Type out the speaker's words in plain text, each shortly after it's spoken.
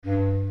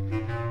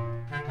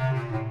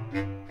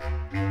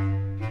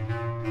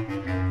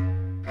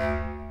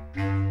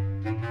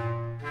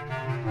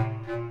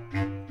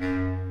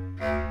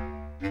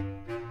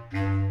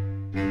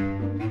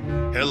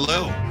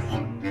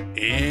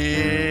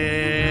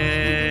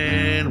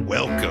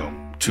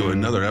to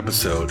another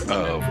episode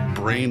of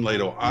Brain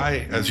Ladle.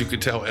 I, as you can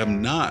tell,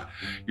 am not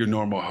your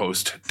normal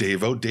host,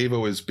 Davo.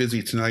 Davo is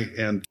busy tonight,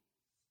 and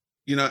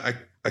I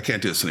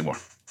can't do this anymore.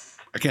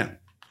 I can't.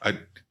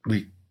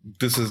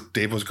 This is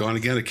Davo's gone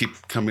again. I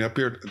keep coming up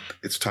here.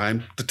 It's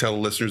time to tell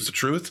the listeners the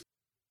truth.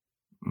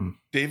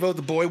 Davo,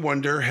 the boy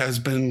wonder, has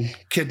been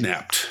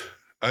kidnapped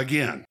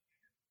again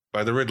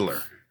by the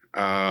Riddler.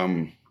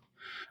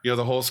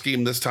 The whole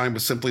scheme this time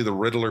was simply the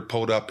Riddler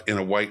pulled up in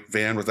a white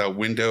van without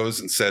windows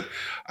and said,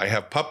 "I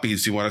have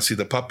puppies. Do you want to see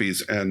the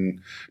puppies?"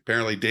 And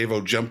apparently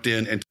Davo jumped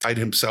in and tied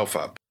himself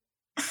up.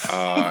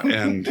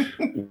 And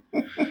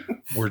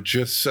we're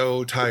just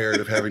so tired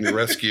of having to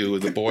rescue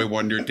the boy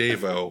wonder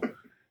Davo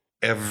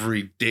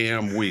every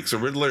damn week. So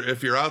Riddler,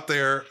 if you're out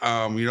there,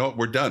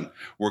 we're done.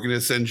 We're going to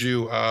send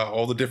you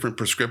all the different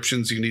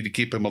prescriptions you need to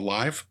keep him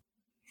alive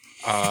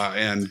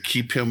and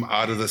keep him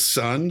out of the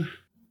sun.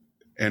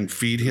 And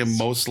feed him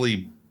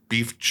mostly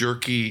beef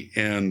jerky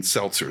and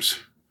seltzers.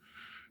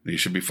 You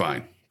should be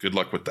fine. Good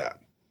luck with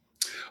that.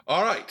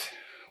 All right.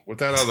 With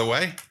that out of the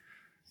way,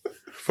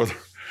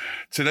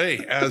 today,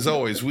 as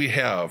always, we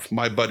have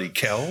my buddy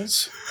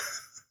Kells.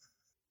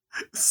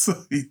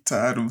 So he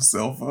tied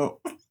himself up.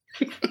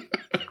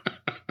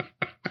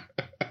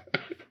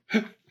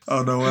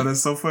 Oh, no, well,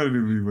 that's so funny to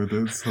me, but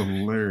that's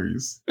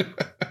hilarious.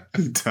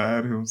 He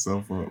tied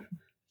himself up.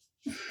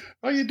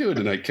 How you doing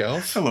tonight,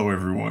 Kells? Hello,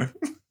 everyone.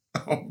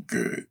 Oh,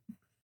 good.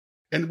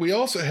 And we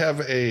also have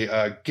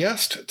a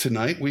guest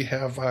tonight. We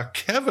have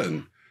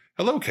Kevin.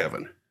 Hello,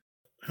 Kevin.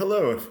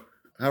 Hello.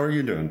 How are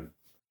you doing?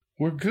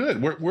 We're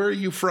good. Where are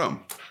you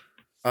from?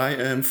 I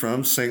am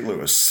from St.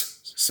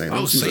 Louis. St.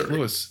 Louis, St.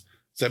 Louis.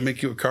 Does that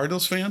make you a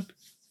Cardinals fan?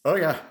 Oh,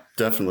 yeah,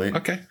 definitely.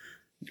 Okay.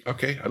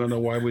 I don't know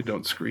why we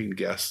don't screen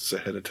guests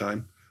ahead of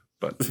time,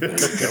 but there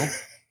we go.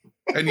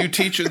 And you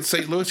teach in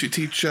St. Louis. You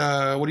teach,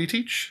 what do you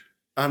teach?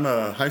 I'm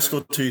a high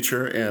school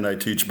teacher, and I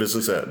teach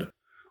business ed.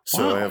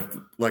 So Wow. I have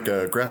like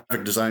a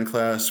graphic design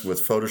class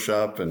with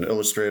Photoshop and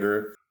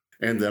Illustrator.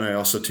 And then I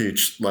also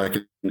teach like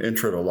an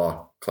intro to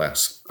law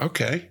class.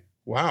 Okay.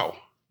 Wow.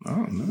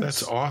 Oh, nice.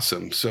 That's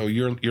awesome. So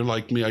you're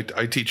like me.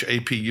 I teach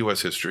AP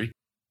US history,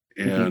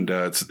 and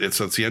it's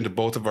the end of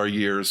both of our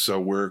years. So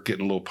we're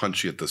getting a little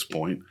punchy at this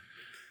point.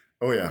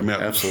 Oh, yeah,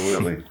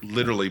 absolutely. I'm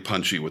literally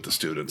punchy with the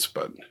students,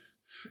 but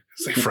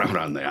they frown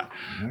on that.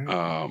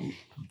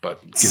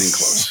 But getting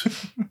close.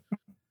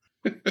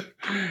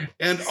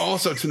 And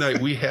also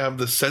tonight we have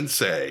the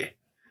Sensei.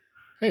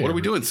 Hey, what are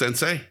we doing,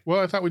 Sensei? Well,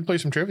 I thought we'd play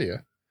some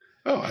trivia.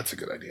 Oh, that's a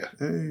good idea.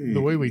 Hey.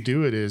 The way we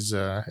do it is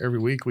every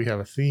week we have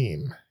a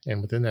theme.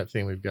 And within that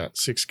theme, we've got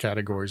 6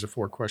 categories of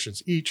 4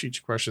 questions each.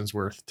 Each question's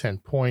worth 10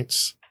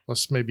 points,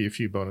 plus maybe a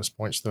few bonus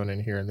points thrown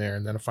in here and there.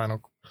 And then a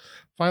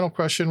final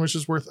question, which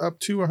is worth up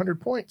to 100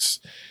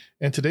 points.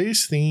 And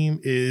today's theme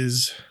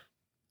is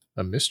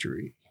a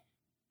mystery.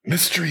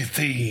 Mystery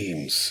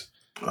themes.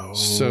 Oh,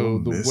 So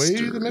the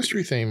way the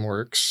mystery theme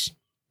works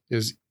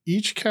is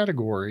each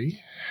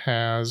category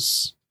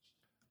has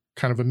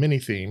kind of a mini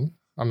theme.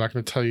 I'm not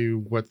going to tell you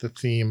what the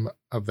theme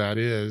of that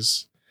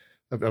is,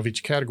 of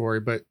each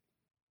category, but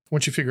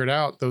once you figure it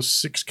out, those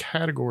 6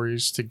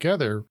 categories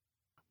together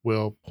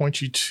will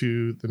point you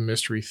to the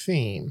mystery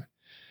theme.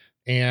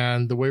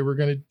 And the way we're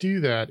going to do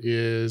that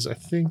is, I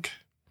think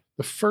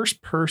the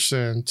first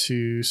person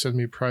to send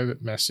me a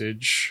private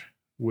message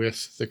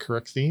with the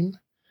correct theme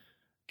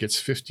gets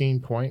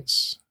 15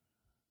 points.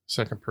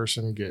 Second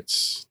person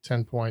gets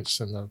 10 points,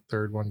 and the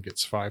third one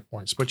gets 5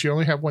 points. But you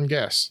only have one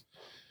guess.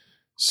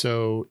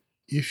 So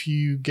if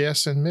you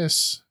guess and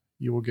miss,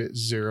 you will get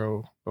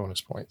 0 bonus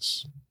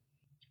points.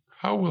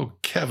 How will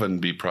Kevin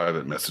be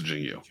private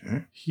messaging you?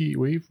 Okay.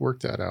 We've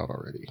worked that out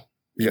already.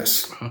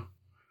 Yes.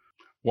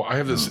 Well, I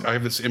have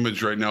this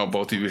image right now of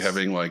both of you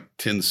having like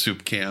tin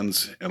soup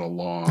cans and a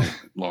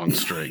long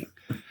string.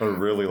 A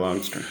really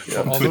long string.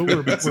 Yeah. Although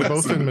we're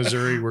both in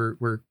Missouri,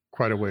 we're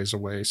quite a ways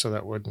away, so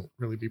that wouldn't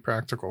really be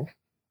practical.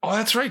 Oh,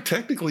 that's right.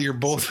 Technically, you're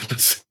both in the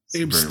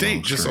same Very state,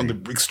 long just on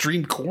the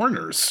extreme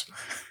corners.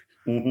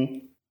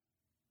 Mm-hmm.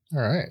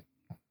 All right.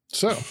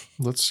 So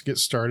let's get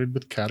started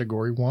with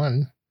category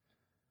 1.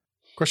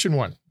 Question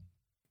 1.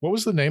 What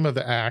was the name of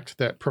the act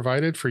that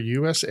provided for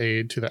U.S.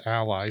 aid to the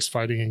Allies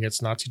fighting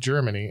against Nazi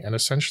Germany and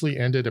essentially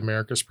ended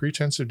America's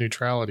pretense of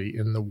neutrality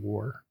in the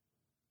war?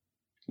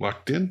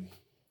 Locked in?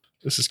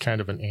 This is kind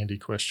of an Andy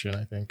question,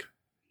 I think.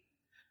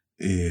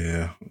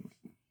 Yeah.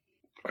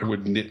 I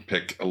would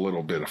nitpick a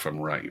little bit if I'm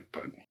right,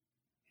 but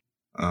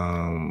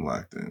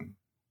Locked in.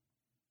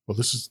 Well,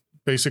 this is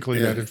basically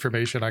that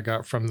information I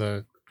got from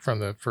the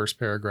first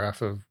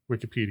paragraph of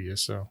Wikipedia.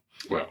 So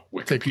well,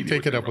 take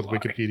Wikipedia it up would with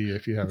never lie. Wikipedia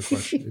if you have a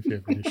question, if you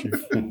have an issue.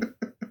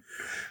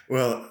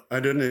 Well, I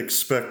didn't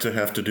expect to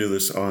have to do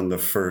this on the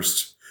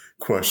first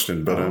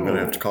question, but I'm going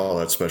to have to call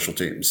out special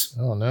teams.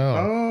 Oh no!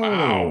 Oh,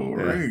 Wow.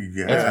 there you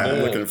go. Yeah,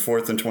 bold. looking at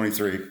 4th and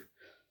 23.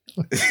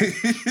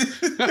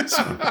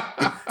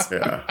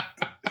 Yeah.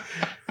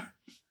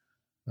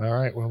 All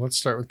right. Well, let's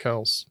start with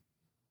Kels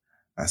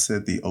I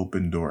said the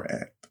Open Door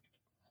Act.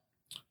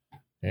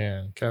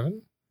 and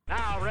Kevin.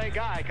 Now Ray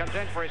Guy comes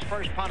in for his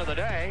first punt of the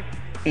day.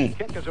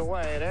 Kick is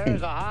away.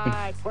 There's a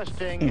high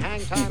twisting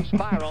hang time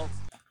spiral.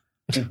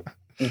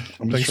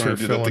 I'm just trying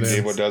to do that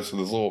thing Gabo does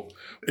with his little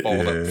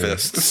balled up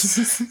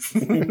fists.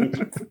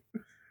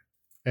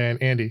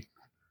 And Andy.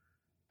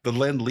 The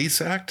Lend-Lease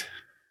Act?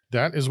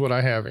 That is what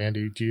I have,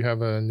 Andy. Do you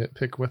have a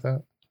nitpick with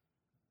that?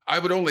 I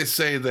would only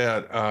say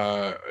that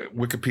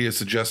Wikipedia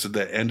suggested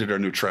that ended our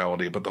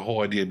neutrality, but the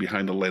whole idea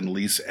behind the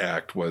Lend-Lease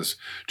Act was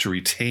to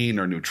retain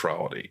our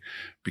neutrality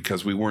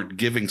because we weren't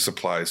giving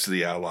supplies to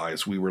the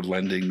Allies. We were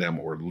lending them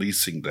or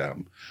leasing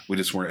them. We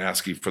just weren't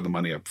asking for the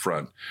money up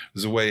front. It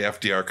was a way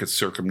FDR could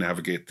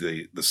circumnavigate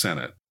the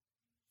Senate.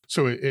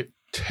 So it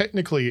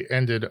technically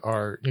ended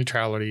our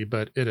neutrality,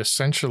 but it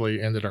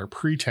essentially ended our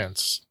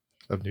pretense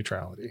of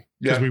neutrality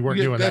because we weren't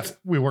doing that.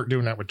 We weren't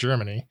doing that with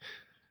Germany.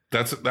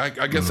 I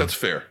guess that's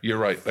fair. You're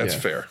right. That's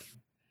fair.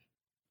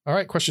 All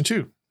right. Question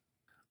 2.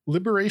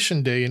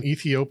 Liberation Day in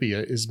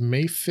Ethiopia is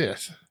May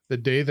 5th, the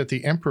day that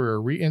the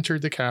emperor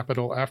re-entered the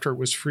capital after it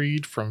was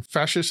freed from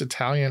fascist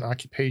Italian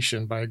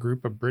occupation by a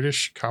group of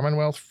British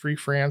Commonwealth, Free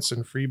France,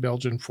 and Free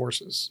Belgian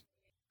forces.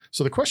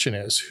 So the question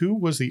is, who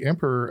was the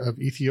emperor of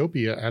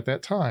Ethiopia at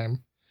that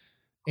time?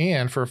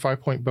 And for a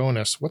 5-point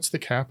bonus, what's the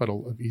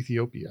capital of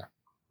Ethiopia?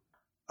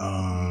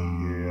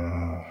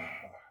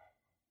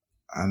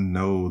 I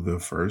know the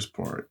first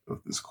part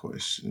of this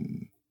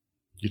question.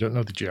 You don't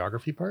know the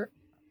geography part?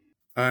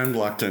 I'm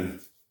locked in.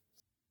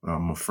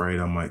 I'm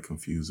afraid I might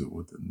confuse it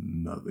with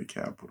another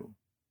capital.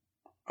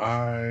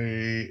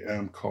 I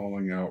am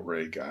calling out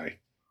Ray Guy.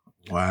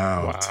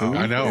 Wow. Two?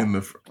 I know.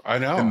 I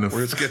know. In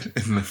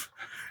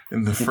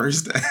the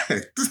first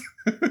act.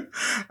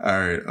 All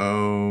right.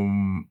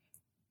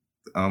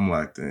 I'm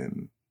locked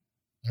in.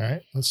 All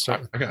right. Let's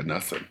start. I got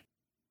nothing.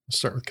 Let's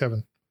start with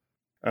Kevin.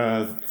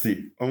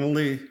 The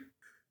only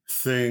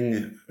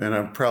thing, and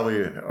I'm probably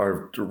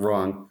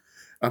wrong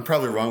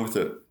with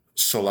it.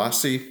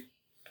 Selassie,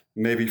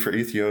 maybe for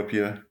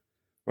Ethiopia,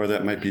 or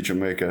that might be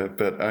Jamaica,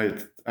 but I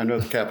know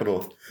the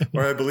capital,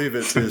 or I believe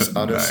it is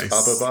Addis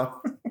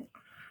Ababa.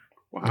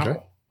 Wow. Okay.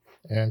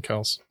 And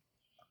Kels.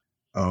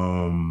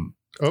 I'm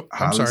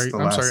sorry.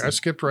 I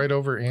skipped right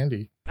over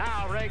Andy.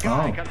 Now Ray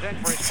Guy comes in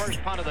for his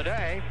first punt of the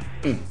day.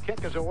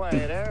 Kick is away.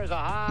 There's a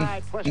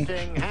high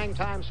twisting hang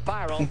time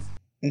spiral.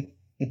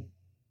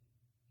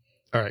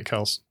 All right,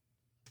 Kels.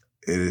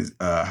 It is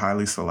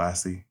Haile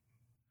Selassie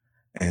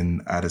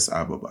and Addis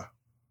Ababa.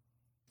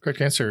 Correct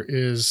answer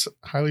is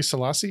Haile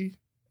Selassie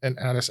and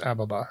Addis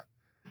Ababa.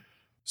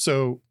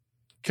 So,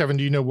 Kevin,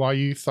 do you know why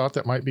you thought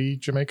that might be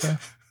Jamaica?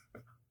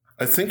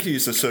 I think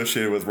he's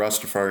associated with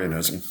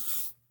Rastafarianism.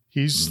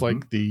 He's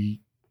like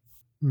the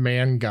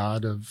man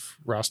god of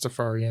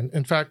Rastafarian.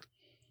 In fact,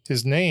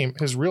 his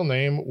real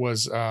name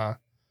was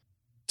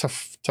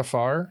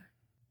Tafar,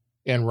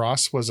 and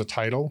Ras was a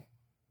title.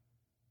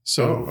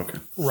 So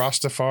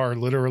Rastafar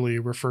literally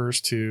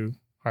refers to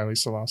Haile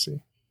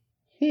Selassie.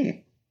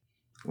 The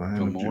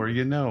more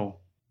you know.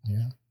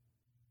 Yeah.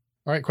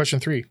 All right, question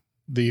 3.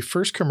 The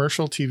first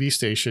commercial TV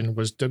station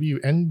was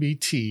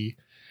WNBT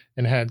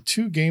and had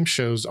 2 game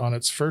shows on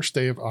its first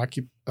day of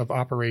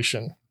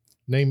operation.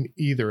 Name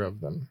either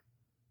of them.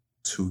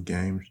 2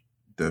 games,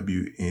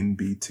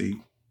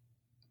 WNBT.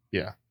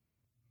 Yeah.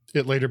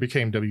 It later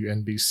became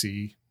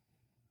WNBC.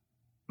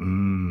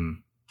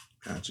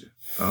 Gotcha.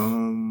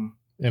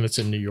 And it's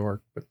in New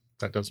York, but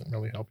that doesn't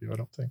really help you, I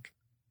don't think.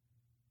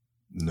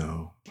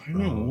 No. I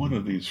know one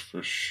of these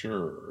for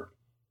sure.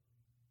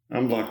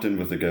 I'm locked in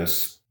with a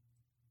guess.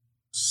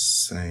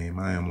 Same.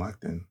 I am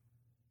locked in.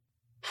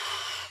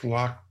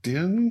 Locked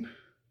in?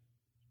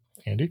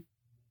 Andy?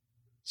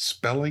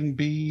 Spelling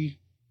bee?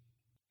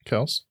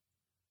 Kels?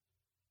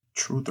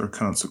 Truth or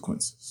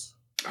Consequences?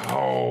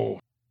 Oh.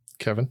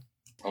 Kevin?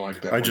 I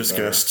like that. I just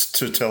guessed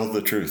To Tell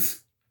the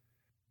Truth.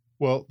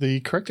 Well,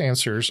 the correct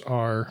answers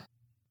are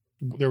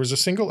there was a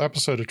single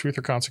episode of Truth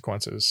or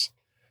Consequences.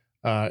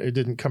 It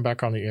didn't come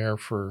back on the air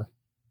for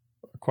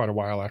quite a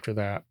while after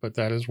that, but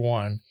that is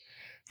one.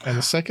 And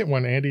the second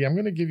one, Andy, I'm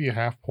going to give you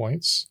half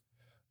points.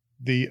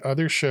 The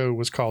other show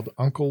was called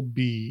Uncle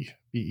B,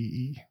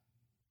 B-E-E.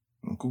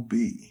 Uncle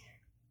B.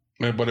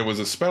 But it was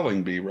a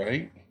spelling bee,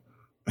 right?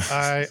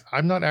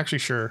 I'm not actually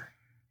sure.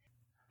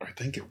 I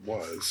think it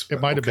was.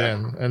 It might have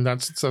been, and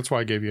that's why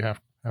I gave you half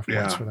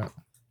points for that.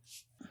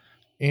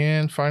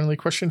 And finally,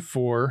 question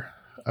 4.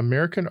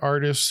 American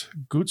artist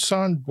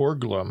Gutzon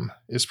Borglum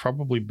is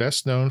probably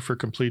best known for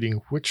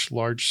completing which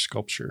large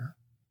sculpture?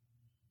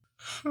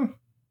 All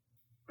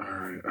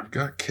right. I've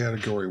got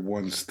category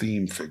 1's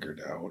theme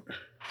figured out.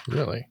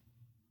 Really?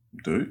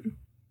 Do you?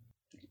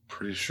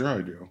 Pretty sure I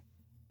do.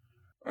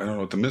 I don't know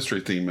what the mystery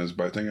theme is,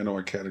 but I think I know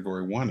what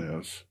category 1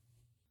 is.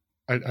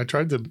 I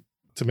tried to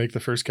make the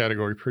first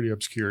category pretty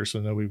obscure so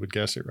nobody would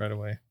guess it right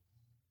away.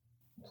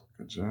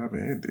 Good job,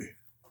 Andy.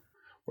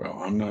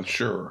 Well, I'm not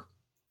sure.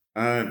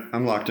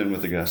 I'm locked in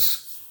with a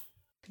guess.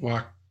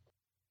 Locked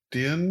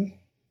in?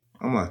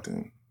 I'm locked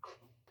in.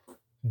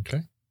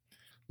 Okay.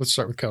 Let's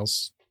start with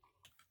Kels.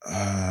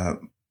 I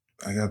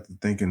got to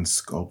thinking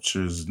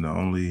sculptures. The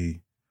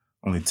only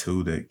only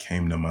two that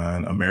came to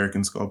mind.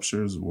 American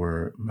sculptures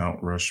were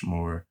Mount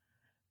Rushmore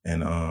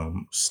and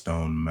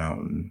Stone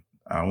Mountain.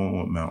 I went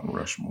with Mount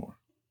Rushmore.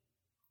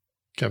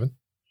 Kevin?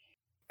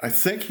 I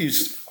think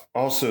he's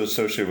also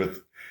associated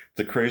with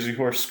the Crazy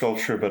Horse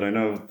sculpture, but I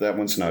know that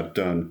one's not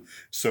done.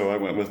 So I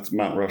went with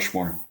Mount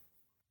Rushmore.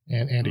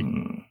 And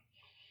Andy?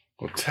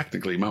 Well,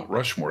 technically, Mount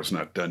Rushmore is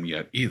not done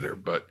yet either,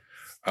 but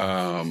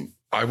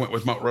I went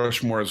with Mount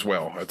Rushmore as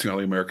well. That's the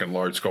only American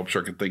large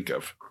sculpture I can think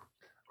of.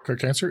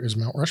 Correct answer is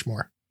Mount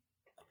Rushmore.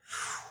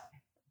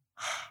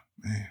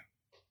 Man.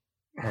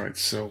 All right,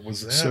 so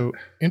was that... So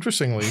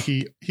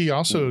interestingly, he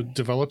also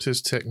developed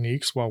his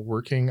techniques while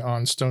working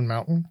on Stone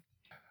Mountain.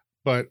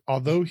 But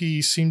although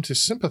he seemed to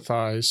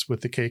sympathize with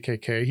the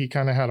KKK, he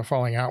kind of had a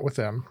falling out with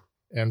them.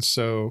 And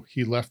so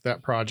he left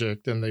that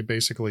project and they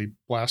basically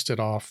blasted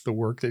off the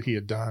work that he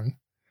had done.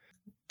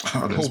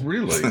 Oh,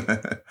 really?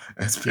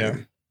 That's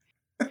petty.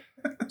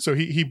 So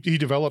he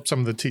developed some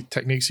of the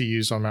techniques he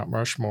used on Mount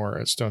Rushmore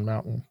at Stone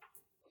Mountain.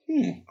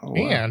 Oh,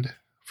 wow. And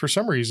for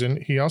some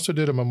reason, he also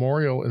did a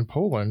memorial in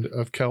Poland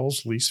of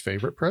Kell's least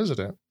favorite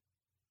president.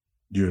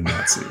 You're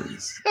not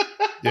serious.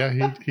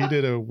 Yeah, he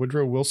did a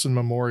Woodrow Wilson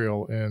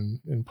memorial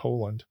in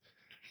Poland.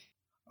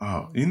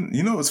 Oh,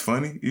 you know what's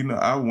funny?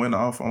 I went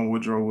off on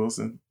Woodrow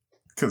Wilson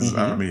because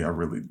I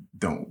really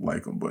don't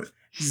like him, but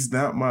he's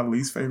not my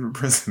least favorite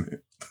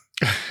president.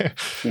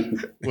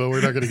 Well,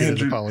 we're not going to get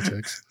into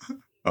politics.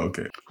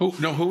 Okay.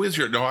 Who is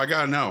your... No, I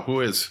got to know.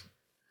 Who is?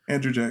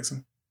 Andrew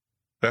Jackson.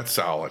 That's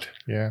solid.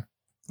 Yeah.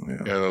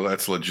 Yeah,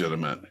 that's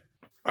legitimate.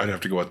 I'd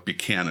have to go with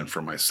Buchanan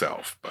for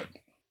myself, but...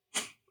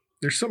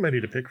 There's so many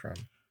to pick from.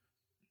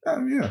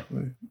 Yeah.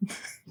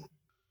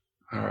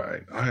 All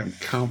right. I am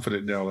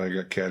confident now that I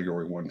got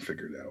category 1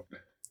 figured out.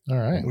 All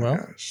right. Oh my Well,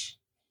 gosh.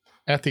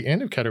 at the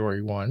end of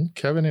category 1,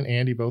 Kevin and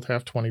Andy both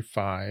have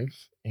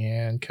 25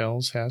 and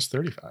Kells has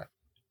 35.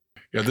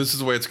 Yeah, this is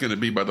the way it's going to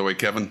be, by the way,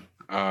 Kevin.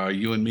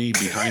 You and me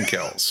behind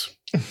Kells.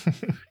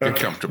 Get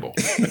comfortable.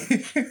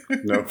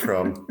 No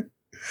problem.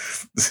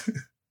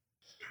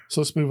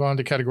 So let's move on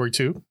to category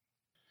 2.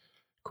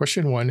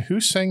 Question 1. Who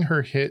sang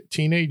her hit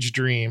Teenage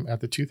Dream at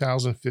the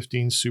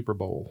 2015 Super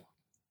Bowl?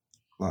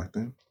 Locked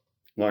in.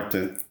 Locked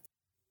in.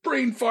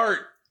 Brain fart.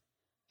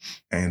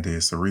 And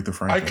it's Aretha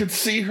Franklin. I could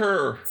see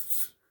her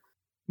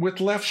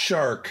with Left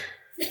Shark.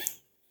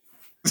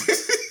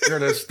 There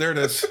it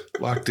is.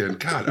 Locked in.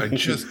 God, I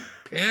just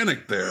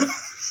panicked there.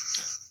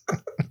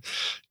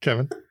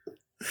 Kevin?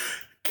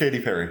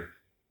 Katy Perry.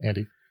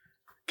 Andy?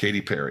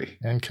 Katy Perry.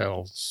 And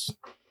Kells.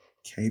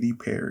 Katy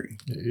Perry.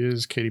 It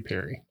is Katy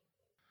Perry.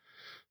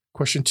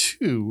 Question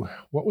 2.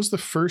 What was the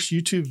first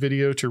YouTube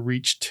video to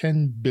reach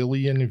 10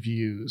 billion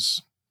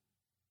views?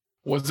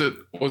 Was it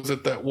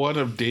that one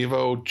of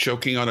Davo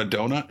choking on a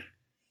donut?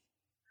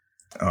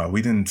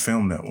 We didn't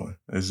film that one.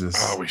 It's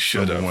just We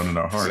should have. one in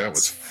our hearts. That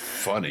was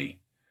funny.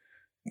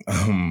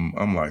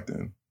 I'm locked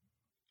in.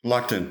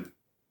 Locked in.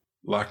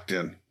 Locked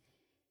in.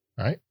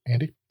 All right,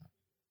 Andy?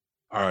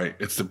 All right,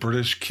 it's the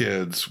British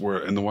kids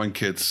and the one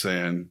kid's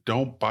saying,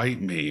 "Don't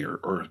bite me,"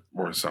 or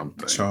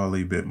something.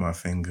 Charlie bit my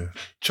finger.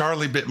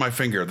 Charlie bit my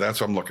finger.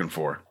 That's what I'm looking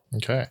for.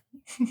 Okay.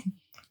 It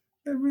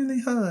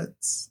really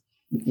hurts.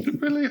 It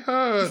really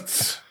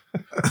hurts.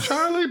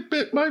 Charlie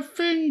bit my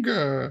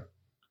finger.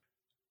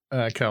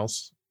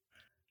 Kels?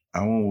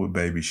 I went with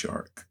Baby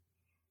Shark.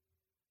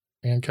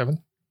 And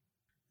Kevin?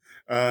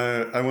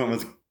 I went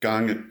with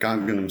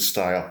Gangnam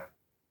Style.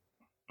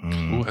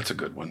 Ooh, that's a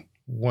good one.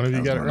 One of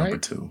you got it Number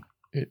right. 2.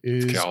 It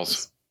is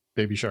Kells.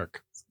 Baby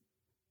Shark.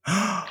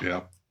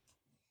 Yeah.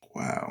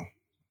 Wow.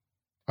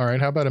 All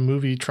right. How about a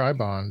movie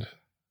Tri-Bond?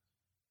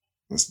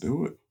 Let's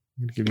do it.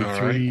 I'm going to give you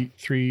All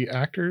three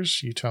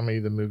actors. You tell me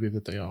the movie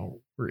that they all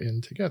were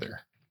in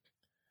together.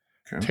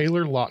 Okay.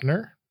 Taylor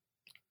Lautner,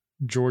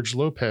 George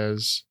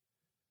Lopez,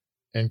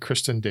 and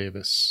Kristen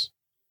Davis.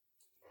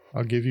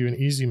 I'll give you an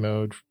easy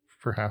mode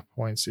for half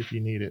points if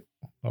you need it.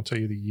 I'll tell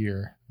you the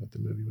year that the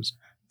movie was.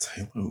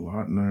 Taylor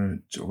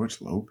Lautner,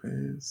 George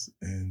Lopez,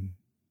 and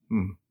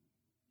you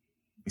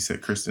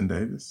said Kristen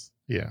Davis?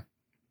 Yeah.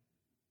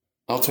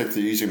 I'll take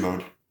the easy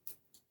mode.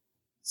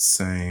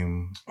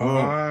 Same.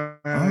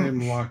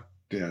 I'm locked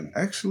in.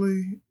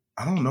 Actually,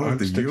 I don't know I'm what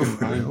the year sticking-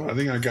 would I help.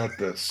 think I got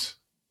this.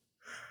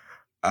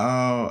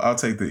 I'll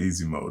take the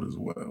easy mode as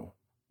well.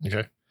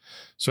 Okay.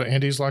 So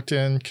Andy's locked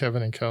in.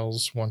 Kevin and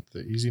Kells want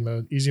the easy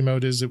mode. Easy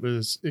mode is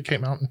it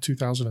came out in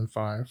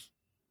 2005.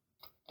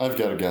 I've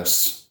got a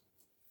guess.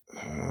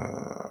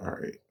 All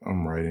right.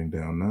 I'm writing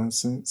down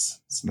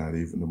nonsense. It's not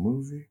even a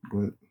movie,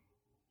 but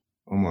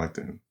I'm locked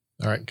in.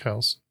 All right,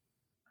 Kells.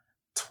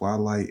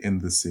 Twilight in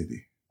the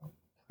City.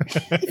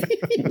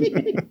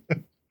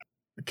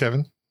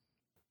 Kevin?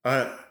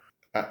 I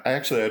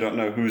don't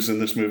know who's in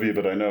this movie,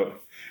 but I know it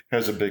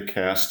has a big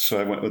cast, so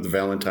I went with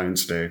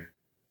Valentine's Day.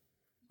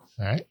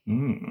 All right.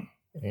 Mm.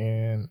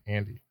 And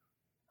Andy.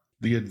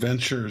 The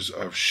Adventures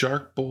of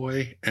Shark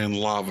Boy and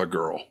Lava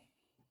Girl.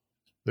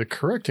 The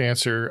correct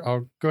answer,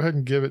 I'll go ahead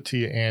and give it to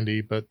you,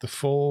 Andy, but the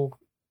full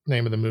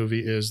name of the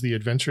movie is The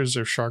Adventures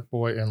of Shark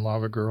Boy and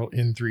Lava Girl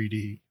in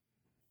 3D.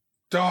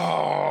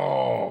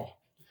 Oh,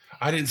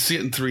 I didn't see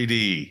it in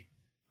 3D.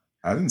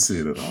 I didn't see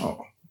it at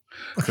all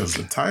because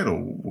the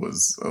title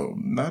was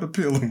not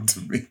appealing to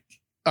me.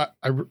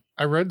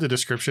 I read the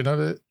description of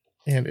it,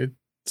 and it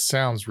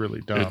sounds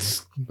really dumb,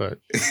 but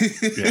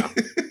Yeah.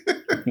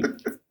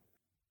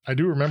 I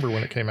do remember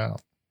when it came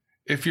out.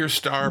 If your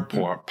star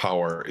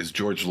power is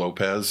George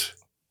Lopez,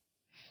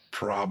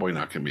 probably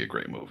not going to be a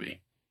great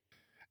movie.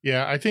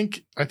 Yeah, I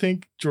think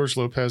George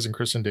Lopez and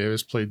Kristen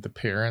Davis played the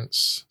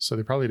parents, so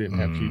they probably didn't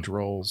have huge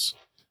roles.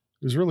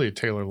 It was really a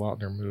Taylor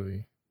Lautner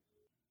movie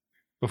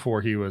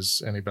before he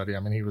was anybody. I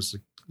mean, he was a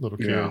little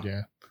kid,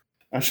 yeah.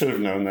 I should have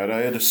known that.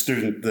 I had a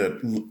student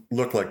that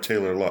looked like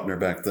Taylor Lautner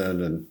back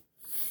then, and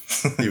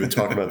he would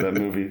talk about that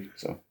movie.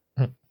 So,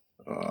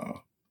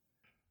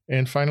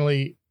 And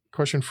finally,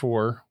 question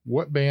 4.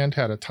 What band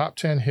had a top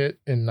 10 hit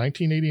in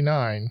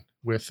 1989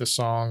 with the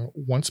song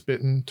Once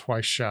Bitten,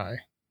 Twice Shy?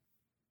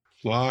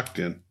 Locked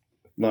in.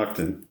 Locked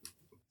in.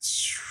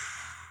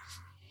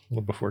 A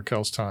little before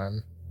Kel's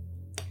time.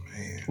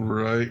 Man.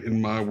 Right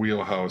in my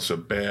wheelhouse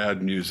of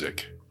bad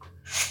music.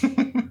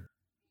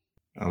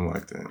 I'm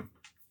like that.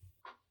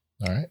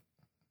 All right.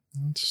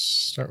 Let's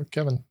start with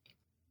Kevin.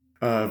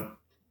 I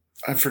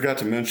forgot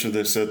to mention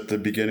this at the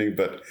beginning,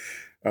 but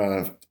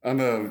I'm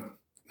a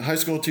high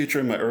school teacher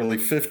in my early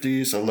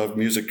 50s. I love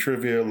music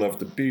trivia, love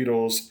the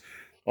Beatles,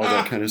 all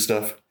that kind of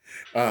stuff.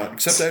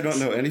 Except I don't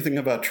know anything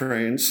about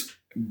trains,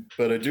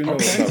 but I do know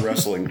about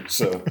wrestling.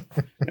 So,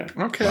 yeah.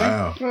 Okay.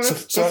 Wow. Well,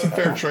 that's a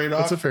fair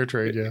trade-off. That's a fair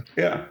trade, yeah.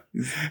 Yeah.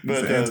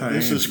 But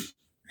this is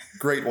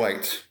Great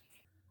White.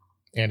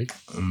 Andy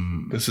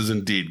This is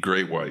indeed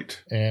Great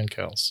White. and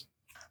Kel's.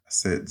 I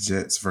said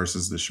Jets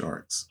versus the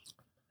Sharks.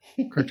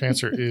 Correct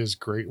answer is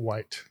Great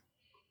White.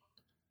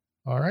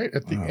 All right.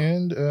 At the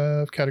end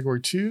of category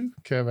 2,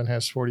 Kevin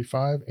has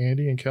 45.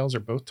 Andy and Kel's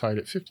are both tied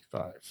at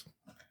 55.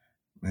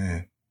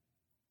 Man.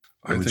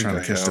 I Really think trying I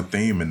to catch the have,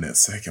 theme in that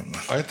second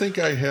one. I think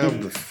I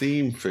have the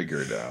theme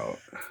figured out.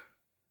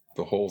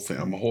 The whole thing.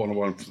 I'm holding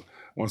on. I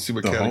want to see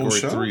what The whole category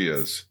show? 3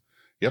 is.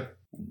 Yep.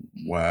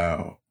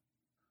 Wow.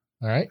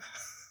 All right.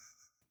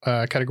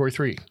 Category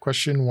 3,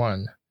 question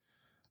 1.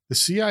 The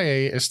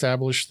CIA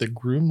established the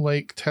Groom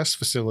Lake Test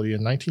Facility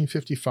in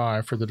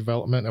 1955 for the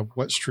development of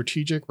what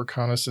strategic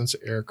reconnaissance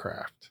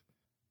aircraft?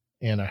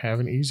 And I have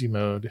an easy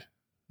mode,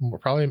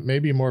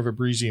 maybe more of a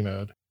breezy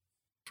mode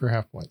for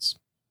half points.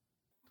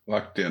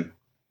 Locked in.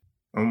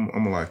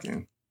 I'm locked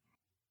in.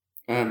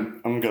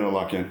 I'm going to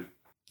lock in.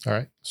 All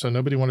right. So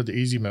nobody wanted the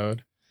easy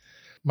mode.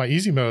 My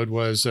easy mode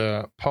was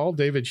Paul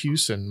David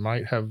Hewson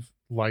might have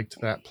liked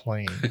that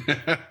plane.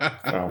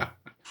 Wow.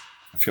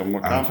 I feel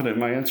more confident in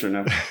my answer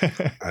now.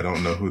 I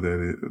don't know who that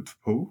is.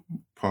 Who?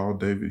 Paul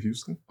David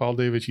Houston? Paul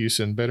David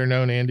Hewson, better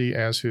known, Andy,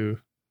 as who?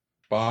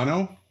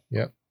 Bono?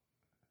 Yep.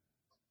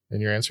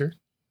 And your answer?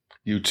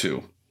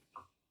 U2.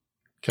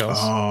 Kels?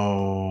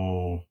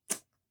 Oh.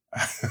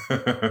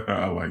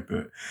 I like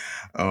that.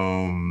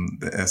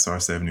 The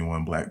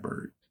SR-71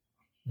 Blackbird.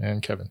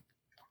 And Kevin?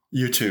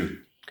 U2.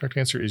 Correct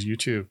answer is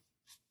U2.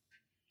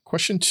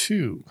 Question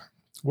 2.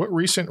 What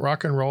recent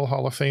Rock and Roll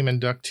Hall of Fame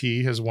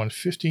inductee has won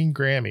 15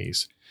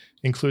 Grammys,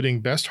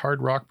 including Best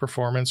Hard Rock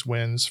Performance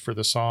wins for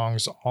the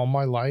songs All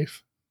My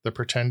Life, The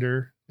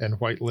Pretender, and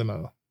White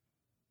Limo?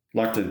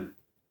 Locked in.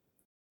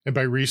 And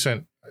by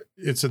recent,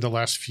 it's in the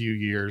last few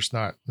years,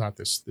 not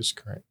this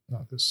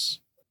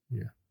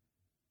year.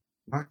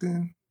 Locked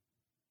in?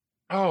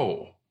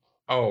 Oh,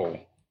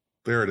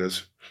 there it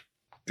is.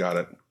 Got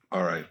it.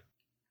 All right.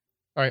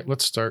 All right,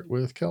 let's start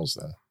with Kels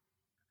then.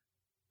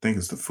 I think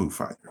it's the Foo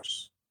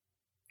Fighters.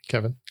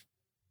 Kevin?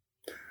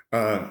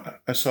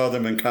 I saw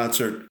them in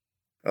concert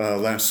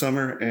last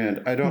summer,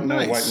 and I don't know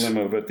Nice. White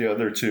Limo, but the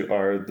other two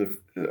are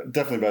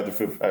definitely by the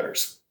Foo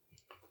Fighters.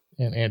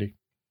 And Andy?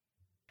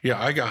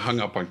 Yeah, I got hung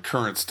up on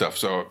current stuff.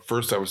 So at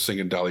first I was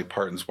singing Dolly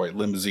Parton's White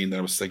Limousine. Then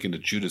I was thinking to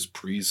Judas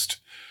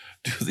Priest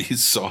do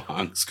these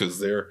songs because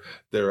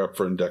they're up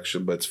for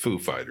induction, but it's Foo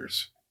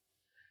Fighters.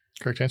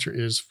 Correct answer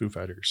is Foo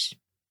Fighters.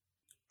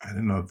 I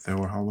didn't know that they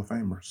were Hall of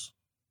Famers.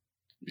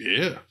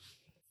 Yeah.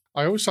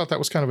 I always thought that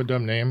was kind of a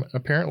dumb name.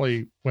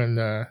 Apparently, when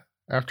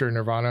after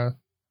Nirvana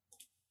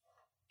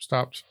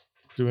stopped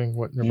doing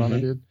what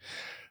Nirvana did,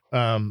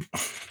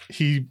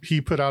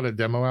 he put out a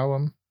demo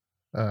album.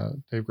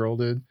 Dave Grohl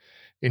did,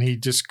 and he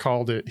just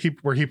called it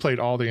where he played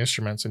all the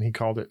instruments, and he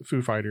called it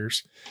Foo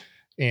Fighters.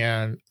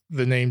 And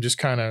the name just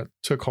kind of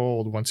took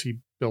hold once he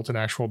built an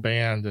actual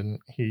band, and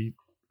he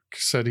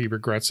said he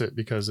regrets it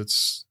because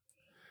it's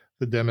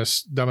the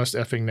dumbest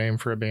effing name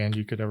for a band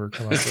you could ever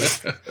come up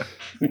with.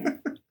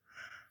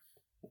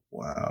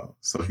 Wow.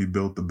 So he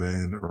built the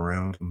band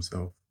around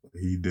himself.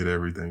 He did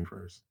everything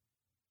first.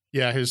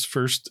 Yeah, his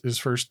first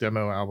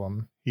demo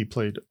album, he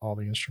played all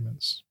the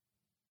instruments.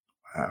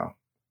 Wow.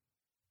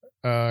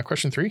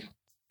 Question 3.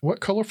 What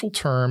colorful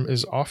term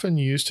is often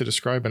used to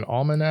describe an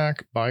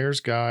almanac, buyer's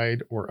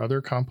guide, or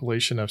other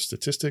compilation of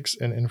statistics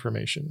and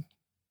information?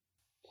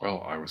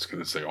 Well, I was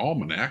going to say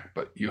almanac,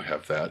 but you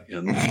have that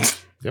in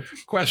Yep.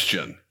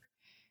 question.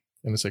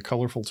 And it's a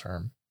colorful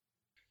term.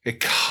 A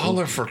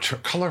colorful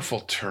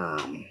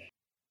term.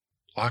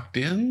 Locked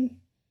in?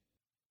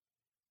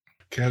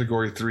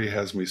 Category 3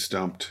 has me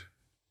stumped.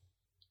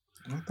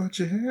 I thought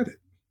you had it.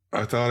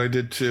 I thought I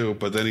did too,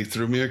 but then he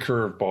threw me a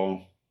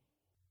curveball.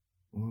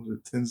 Well,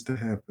 it tends to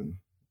happen.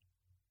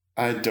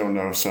 I don't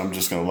know, so I'm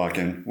just going to lock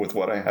in with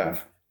what I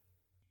have.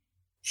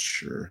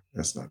 Sure,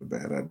 that's not a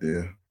bad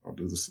idea. I'll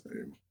do the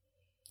same.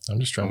 I'm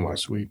just trying to go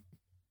sweep.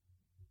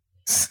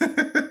 All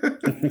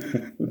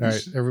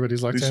right,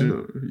 everybody's locked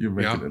in. You're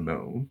making it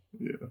known.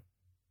 Yeah.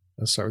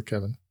 Let's start with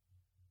Kevin.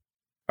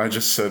 I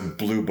just said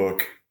Blue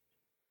Book.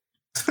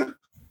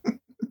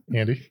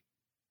 Andy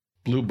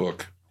Blue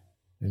Book.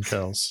 and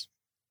Kels.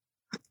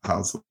 I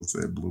also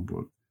said Blue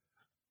Book.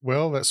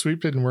 Well, that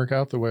sweep didn't work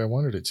out the way I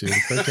wanted it to.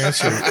 The correct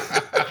answer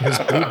is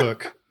Blue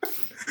Book,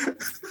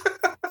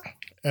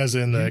 as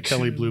in the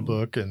Kelly Blue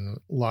Book and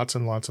lots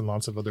and lots and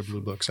lots of other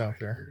blue books out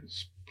there.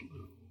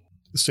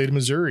 The state of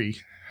Missouri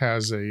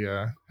has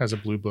a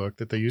blue book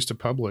that they used to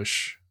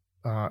publish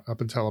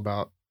up until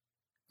about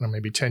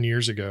maybe 10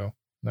 years ago.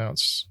 Now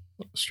it's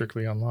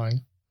strictly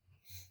online.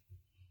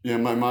 Yeah,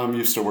 my mom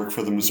used to work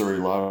for the Missouri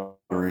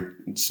Lottery,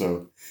 and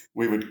so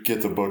we would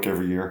get the book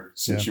every year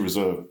since she was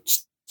a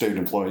state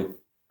employee.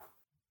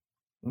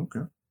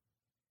 Okay.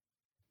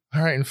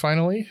 All right, and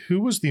finally,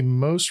 who was the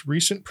most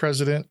recent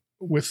president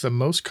with the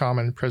most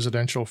common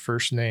presidential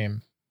first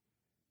name?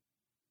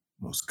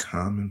 Most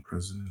common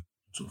presidential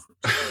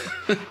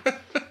first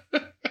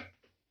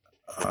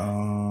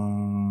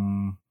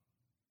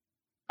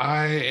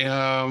I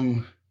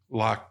am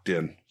locked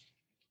in.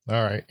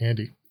 All right,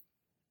 Andy.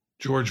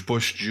 George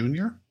Bush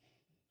Jr.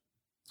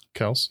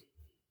 Kels.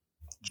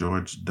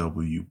 George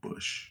W.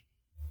 Bush.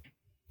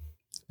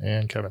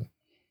 And Kevin.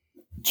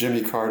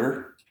 Jimmy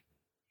Carter.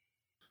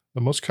 The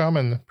most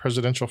common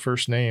presidential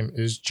first name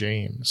is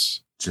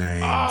James.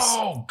 James.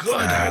 Oh, good.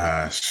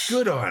 Gosh.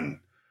 Good on.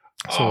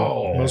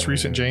 So most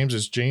recent James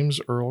is James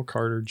Earl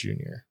Carter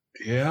Jr.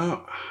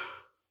 Yeah.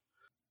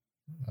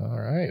 All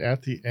right.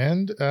 At the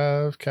end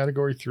of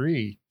category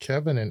 3,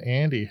 Kevin and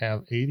Andy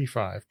have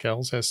 85.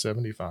 Kels has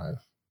 75.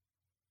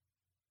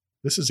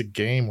 This is a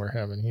game we're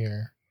having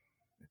here.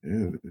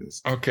 Yeah, it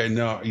is. Okay,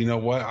 no, you know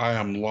what? I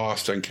am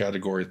lost on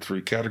category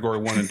 3. Category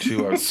 1 and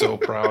 2, I was so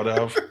proud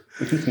of.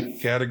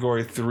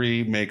 Category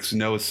 3 makes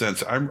no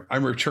sense.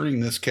 I'm returning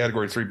this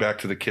category 3 back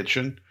to the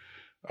kitchen.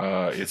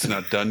 It's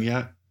not done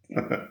yet.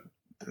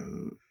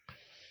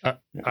 I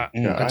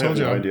I told have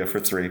you no idea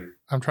for 3.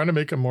 I'm trying to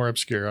make them more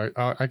obscure.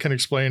 I can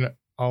explain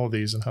all of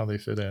these and how they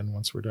fit in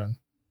once we're done.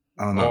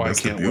 Oh, no, I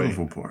that's the can't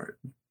beautiful part.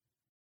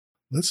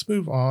 Let's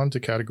move on to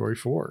category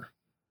 4.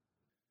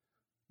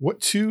 What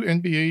 2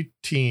 NBA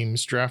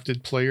teams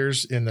drafted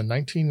players in the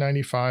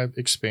 1995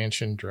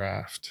 expansion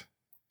draft?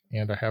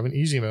 And I have an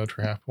easy mode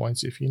for half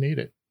points if you need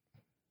it.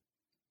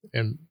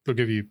 And they'll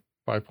give you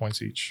 5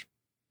 points each.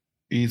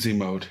 Easy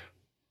mode.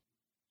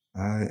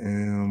 I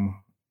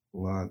am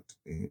locked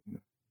in.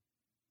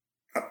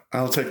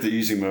 I'll take the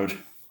easy mode.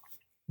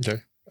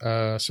 Okay.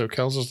 So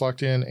Kels is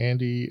locked in.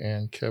 Andy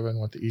and Kevin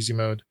want the easy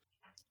mode.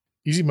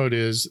 Easy mode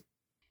is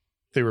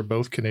they were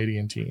both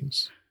Canadian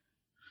teams.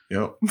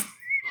 Yep.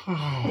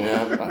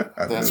 Yeah,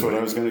 that's what I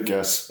was going to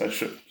guess. I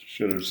should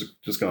have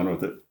just gone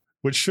with it.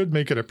 Which should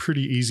make it a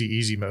pretty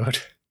easy mode.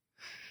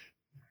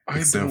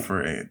 Except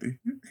for Andy.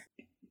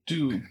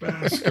 do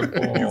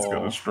basketball. He's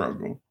going to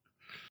struggle.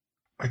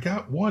 I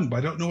got one, but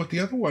I don't know what the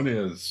other one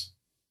is.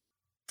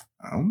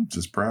 I'm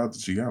just proud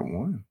that you got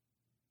one.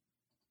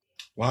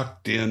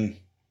 Locked in.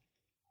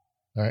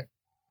 All right.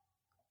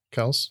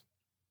 Kels?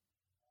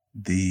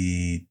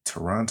 The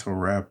Toronto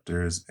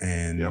Raptors,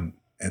 and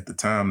at the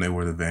time they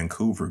were the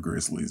Vancouver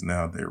Grizzlies.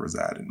 Now they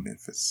reside in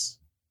Memphis.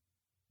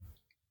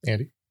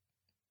 Andy?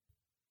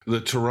 The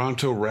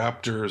Toronto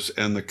Raptors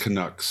and the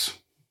Canucks.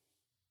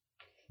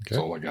 Okay. That's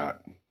all I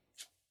got.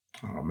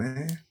 Oh,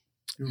 man.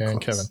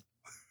 And Kevin?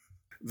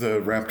 The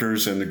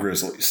Raptors and the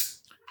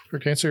Grizzlies.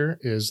 Correct answer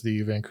is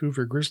the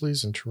Vancouver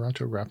Grizzlies and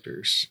Toronto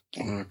Raptors.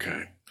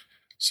 Okay.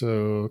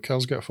 So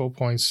Kels got full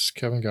points.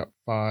 Kevin got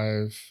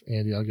 5.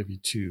 Andy, I'll give you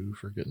 2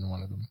 for getting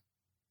one of them.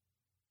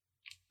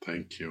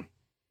 Thank you.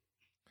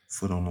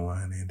 Foot on the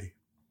line, Andy.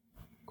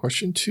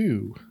 Question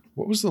 2.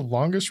 What was the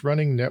longest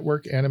running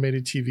network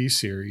animated TV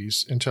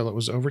series until it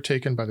was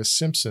overtaken by The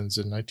Simpsons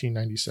in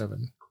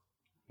 1997?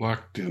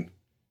 Locked in.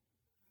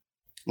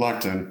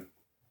 Locked in.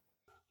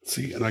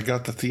 See, and I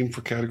got the theme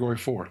for category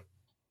 4.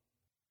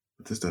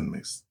 But this doesn't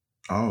make sense.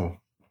 Oh.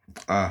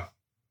 Ah.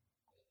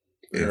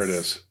 There it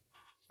is.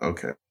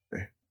 Okay.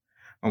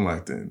 I'm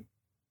locked in.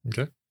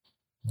 Okay.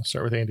 I'll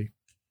start with Andy.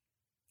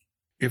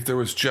 If there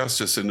was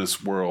justice in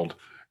this world,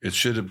 it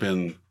should have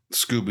been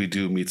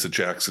Scooby-Doo meets the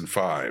Jackson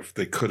 5.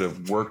 They could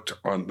have worked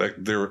on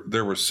that.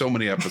 There were so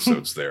many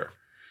episodes there.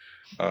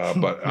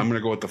 But I'm going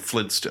to go with the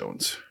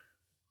Flintstones.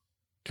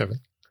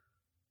 Kevin?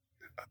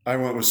 I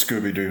went with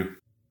Scooby-Doo.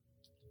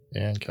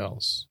 And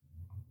Kels?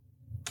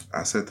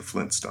 I said the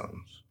Flintstones.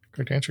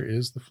 Correct answer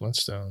is the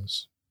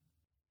Flintstones.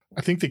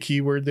 I think the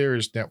key word there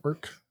is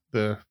network.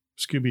 The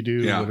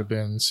Scooby-Doo would have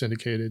been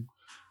syndicated.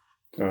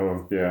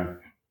 Oh, yeah.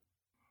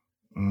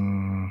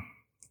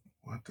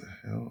 What the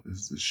hell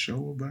is this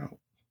show about?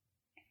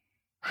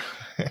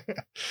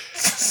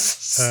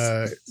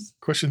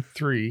 Question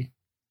 3.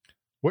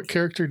 What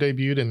character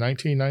debuted in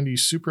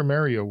 1990's Super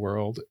Mario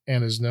World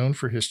and is known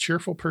for his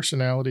cheerful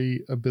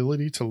personality,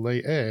 ability to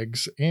lay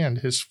eggs, and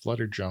his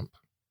flutter jump?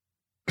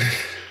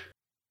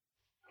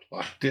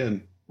 Locked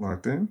in.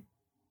 Locked in?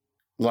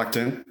 Locked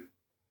in.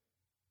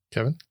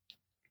 Kevin?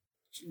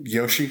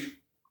 Yoshi.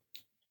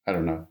 I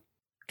don't know.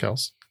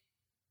 Kels?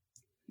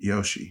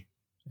 Yoshi.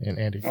 And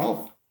Andy?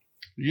 Oh,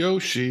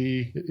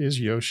 Yoshi. It is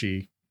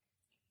Yoshi.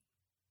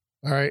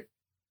 All right.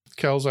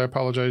 Kels, I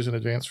apologize in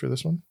advance for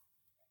this one.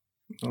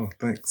 Oh,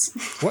 thanks.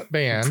 What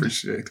band?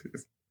 Appreciate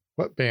it.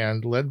 What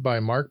band, led by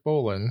Mark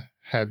Bolan,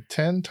 had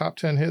 10 top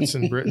 10 hits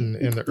in Britain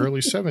in the early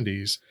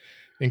 70s,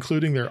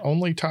 including their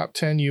only top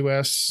 10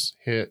 US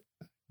hit,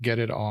 Get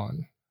It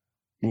On?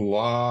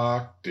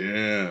 Locked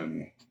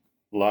in.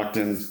 locked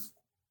in.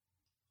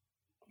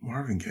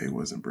 Marvin Gaye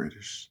wasn't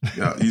British.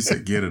 Yeah, you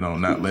said Get It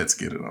On, not Let's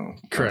Get It On.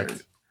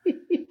 Correct.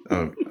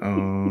 All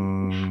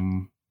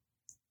right.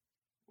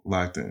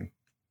 Locked in.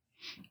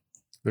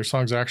 Their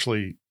song's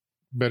actually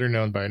better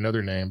known by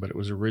another name, but it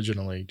was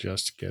originally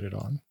just Get It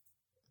On.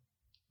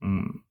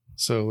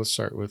 So let's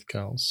start with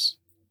Kels.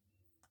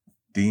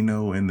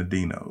 Dino and the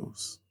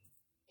Dinos.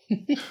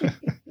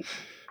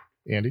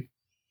 Andy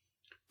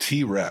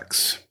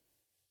T-Rex.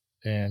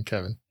 and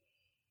Kevin.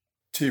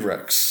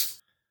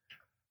 T-Rex.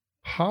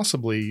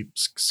 Possibly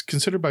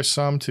considered by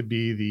some to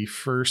be the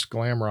first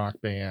glam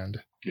rock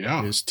band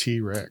Yeah, is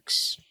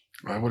T-Rex.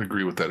 I would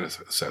agree with that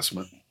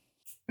assessment.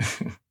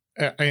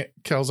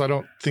 Kels, I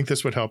don't think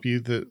this would help you.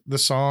 The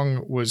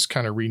song was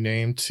kind of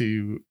renamed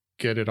to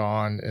Get It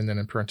On and then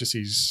in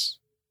parentheses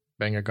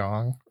Bang a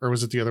Gong, or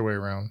was it the other way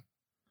around?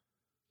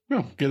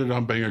 No, Get It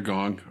On, Bang a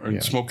Gong. And Yeah.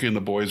 Smokey in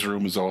the Boys'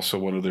 Room is also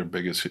one of their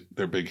big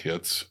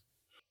hits.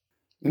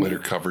 Later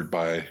covered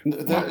by Motley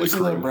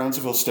Isn't that Crue.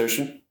 Brownsville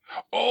Station?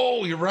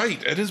 Oh, you're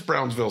right. It is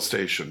Brownsville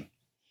Station.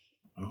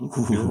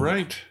 Ooh. You're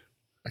right.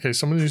 Okay,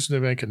 someone needs to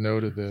make a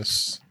note of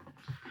this.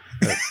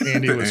 That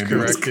Andy was Andy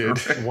was corrected.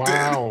 corrected.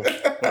 Wow.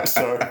 I'm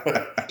sorry.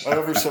 I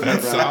overstepped my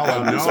That's solid.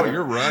 boundaries No, there.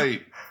 you're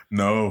right.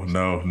 No.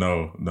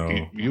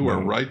 You are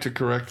no. right to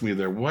correct me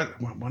there. What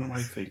am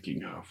I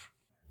thinking of?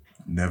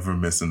 Never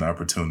miss an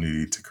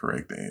opportunity to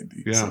correct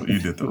Andy. Yeah, So you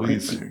did the right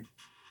please. thing.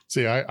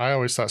 See, I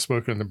always thought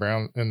 "Smoking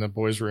in the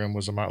Boys' Room"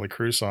 was a Motley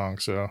Crue song,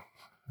 so Yeah,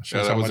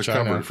 shows that how was a much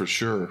I know. cover for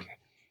sure.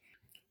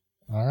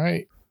 All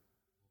right.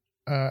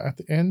 At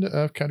the end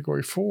of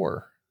category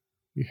 4,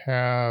 we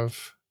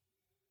have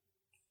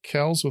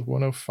Kels with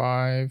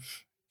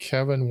 105,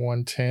 Kevin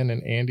 110,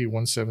 and Andy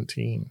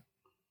 117.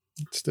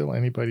 It's still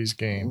anybody's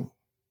game.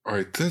 All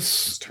right,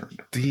 this Just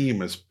turned.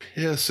 theme is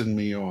pissing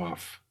me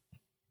off.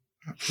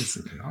 Not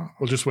pissing me off.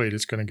 Well, just wait.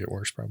 It's going to get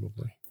worse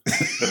probably.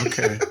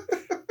 Okay.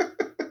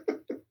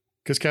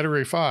 Because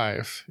category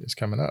 5 is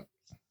coming up.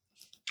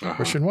 Uh-huh.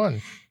 Question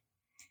 1.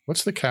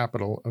 What's the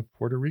capital of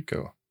Puerto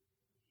Rico?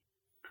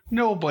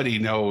 Nobody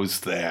knows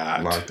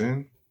that. Locked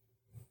in.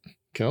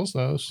 Kels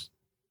knows.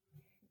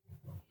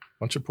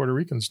 Bunch of Puerto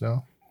Ricans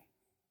know.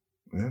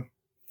 Yeah.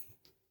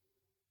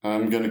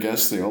 I'm going to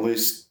guess the only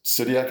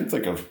city I can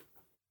think of.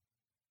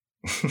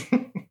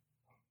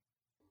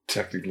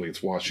 Technically,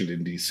 it's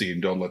Washington, D.C.,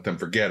 and don't let them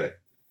forget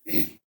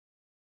it.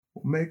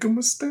 Make a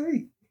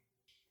mistake.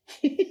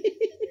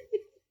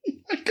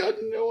 I got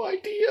no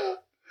idea.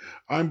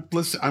 I'm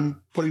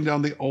putting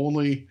down the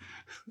only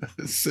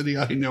city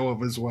I know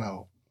of as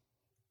well.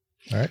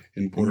 All right.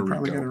 In Puerto You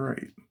probably got it Rico.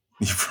 right.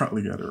 You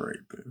probably got it right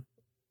there.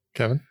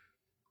 Kevin,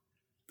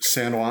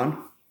 San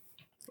Juan.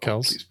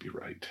 Kels, Please be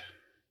right.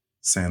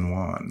 San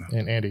Juan.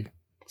 and Andy.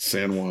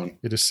 San Juan.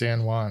 It is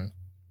San Juan.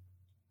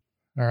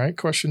 All right.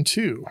 Question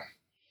 2.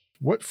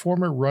 What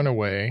former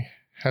runaway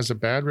has a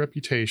bad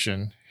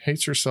reputation,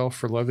 hates herself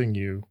for loving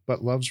you,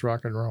 but loves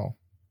rock and roll?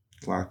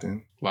 Locked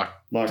in.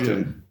 Locked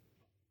in.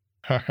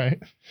 All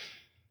right.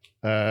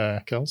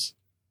 Kels,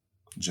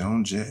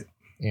 Joan Jett.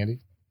 Andy,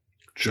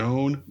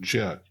 Joan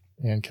Jett.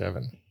 and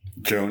Kevin.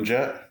 Joan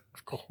Jett.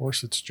 Of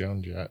course, it's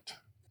Joan Jett.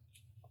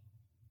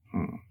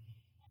 Hmm.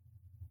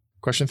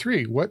 Question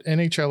 3. What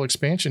NHL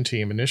expansion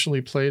team initially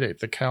played at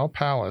the Cal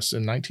Palace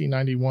in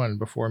 1991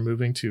 before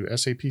moving to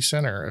SAP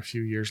Center a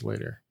few years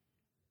later?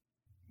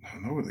 I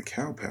know where the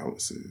Cow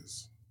Palace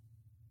is.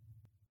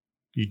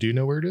 You do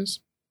know where it is?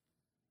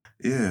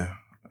 Yeah.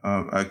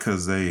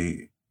 Because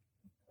a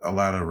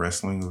lot of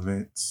wrestling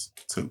events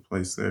took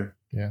place there.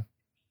 Yeah.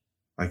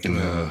 Like in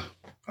the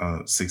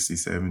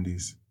 60s,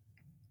 70s.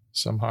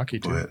 Some hockey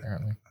too, But-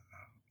 apparently.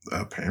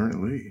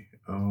 Apparently.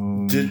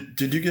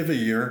 Did you give a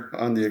year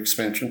on the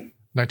expansion?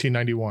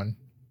 1991.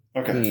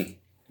 Okay.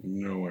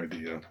 No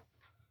idea.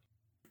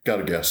 Got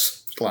to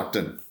guess. Locked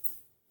in.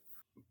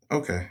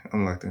 Okay,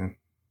 I'm locked in.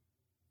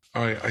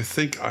 All right, I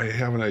think I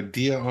have an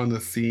idea on the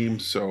theme,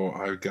 so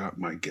I got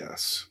my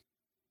guess.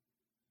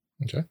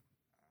 Okay.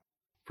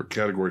 For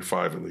category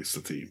 5, at least, the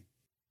theme.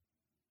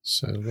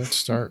 So let's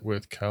start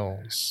with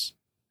Kels.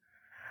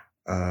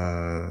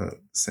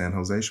 San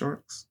Jose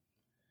Sharks.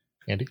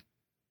 Andy,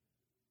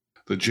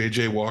 The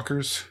J.J.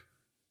 Walkers.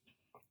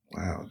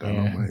 Wow,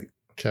 Dynamite.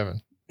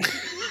 Kevin.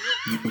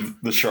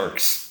 The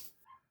Sharks.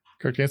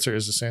 Correct answer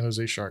is the San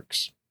Jose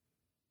Sharks.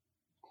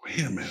 Wait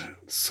a minute.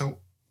 So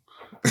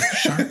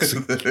Sharks.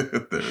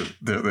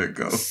 there that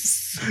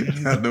goes.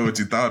 I know what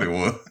you thought it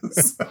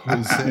was.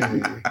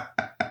 Jose.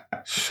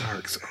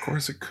 Sharks. Of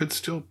course, it could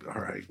still.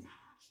 All right.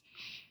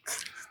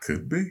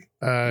 Could be.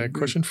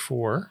 Question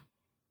 4.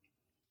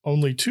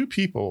 Only 2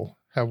 people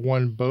have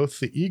won both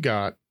the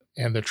EGOT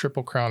and the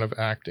Triple Crown of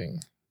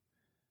Acting.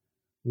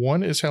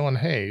 One is Helen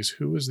Hayes.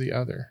 Who is the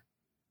other?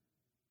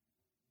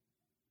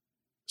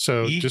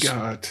 So just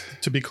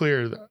to be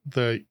clear,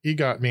 the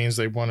EGOT means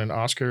they won an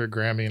Oscar, a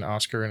Grammy, an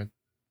Oscar, and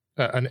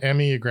an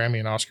Emmy, a Grammy,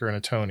 an Oscar, and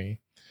a Tony.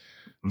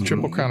 The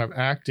Triple Crown of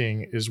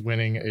Acting is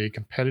winning a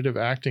competitive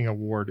acting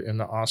award in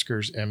the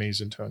Oscars,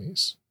 Emmys, and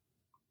Tonys.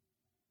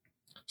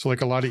 So like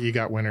a lot of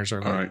EGOT winners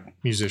are like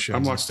musicians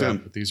I'm and locked stuff, in.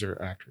 but these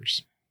are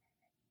actors.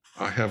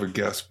 I have a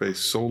guess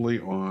based solely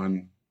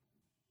on.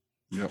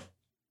 Yep.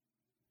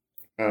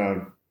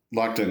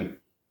 Locked in.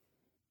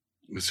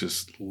 It's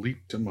just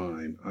leaped to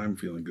mind. I'm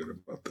feeling good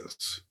about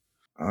this.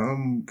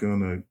 I'm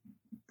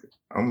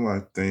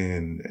locked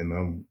in and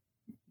I'm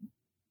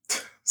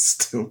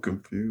still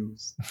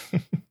confused.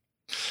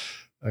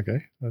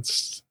 Okay,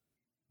 let's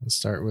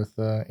start with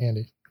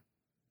Andy.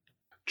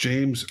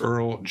 James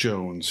Earl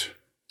Jones.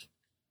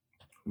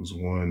 Who's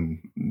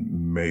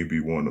maybe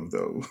one of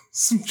those.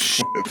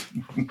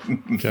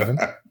 Kevin?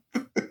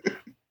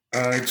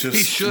 He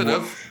should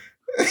have.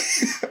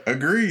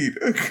 Agreed.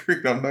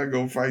 I'm not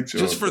gonna fight you.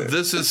 Just for that.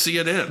 This Is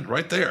CNN,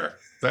 right there.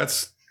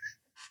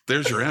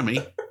 There's your Emmy.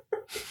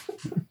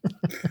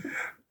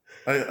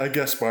 I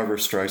guess Barbara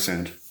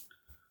Streisand.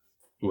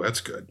 Ooh,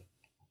 that's good.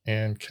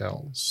 And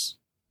Kells.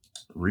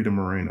 Rita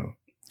Moreno.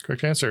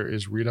 Correct answer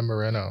is Rita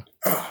Moreno.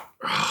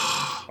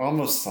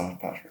 Almost thought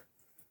about her.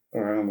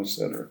 Or I almost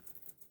said her.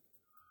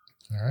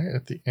 All right,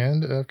 at the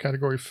end of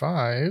category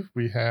 5,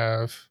 we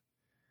have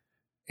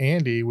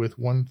Andy with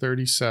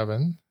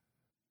 137,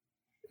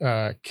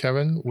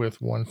 Kevin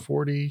with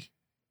 140,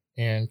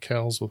 and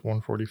Kells with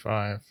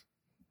 145.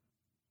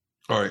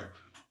 All right.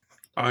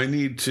 I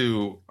need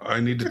to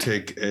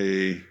take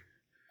a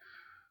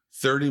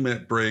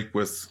 30-minute break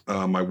with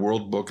my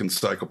World Book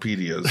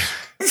encyclopedias.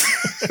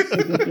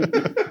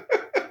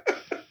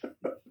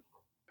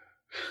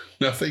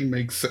 Nothing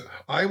makes sense.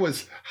 I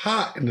was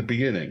hot in the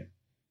beginning.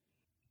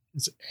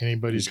 It's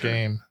anybody's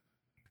game.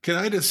 Can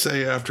I just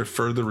say, after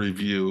further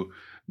review,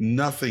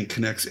 nothing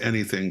connects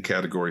anything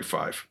category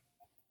 5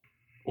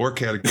 or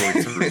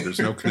category 3. There's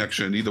no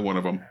connection in either one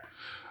of them.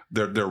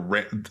 They're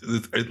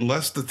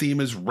unless the theme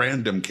is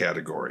random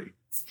category.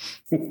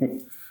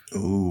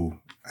 Ooh,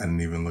 I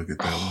didn't even look at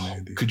that one,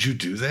 Andy. Could you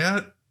do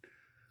that?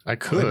 I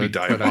could. That'd be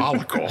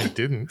diabolical. But I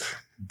didn't.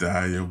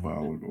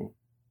 Diabolical.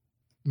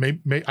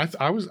 Maybe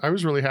I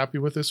was really happy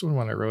with this one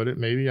when I wrote it.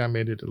 Maybe I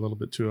made it a little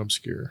bit too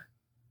obscure.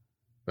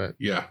 But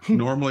Yeah.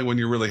 Normally, when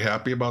you're really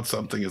happy about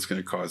something, it's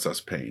going to cause us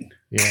pain.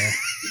 yeah.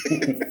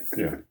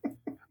 Yeah.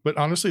 But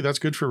honestly, that's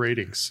good for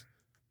ratings.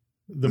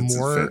 It's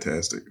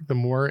fantastic. The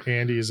more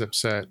Andy is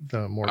upset,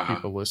 the more Uh-huh.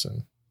 people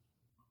listen.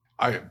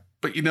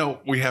 But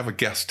we have a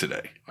guest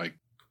today. Like,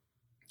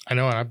 I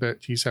know, and I bet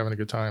he's having a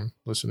good time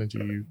listening to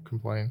you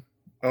complain.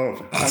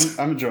 Oh,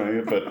 I'm enjoying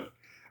it, but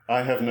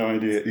I have no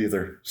idea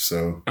either.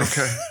 So,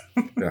 okay.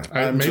 yeah,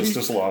 I'm maybe- just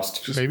as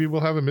lost. Maybe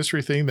we'll have a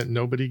mystery thing that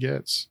nobody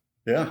gets.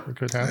 Yeah. It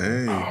could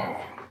happen. Hey.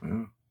 Oh,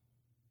 Yeah.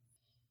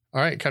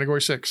 All right,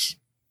 category 6.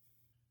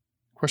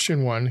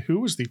 Question 1. Who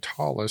was the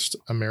tallest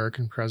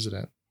American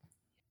president?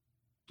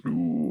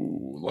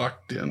 ooh,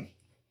 locked in.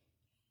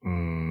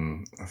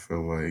 I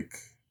feel like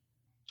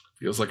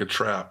Feels like a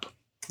trap,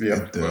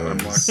 Yeah. it but I'm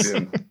locked does.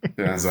 in.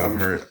 Yeah. As I've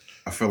heard,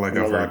 I feel like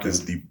I'm I've heard locked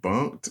this in.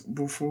 debunked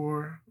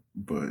before,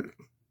 but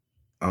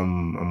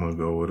I'm gonna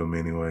go with him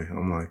anyway.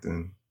 I'm locked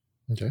in.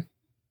 Okay.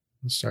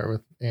 Let's start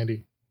with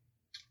Andy.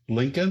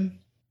 Lincoln?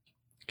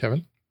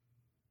 Kevin?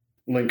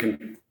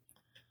 Lincoln.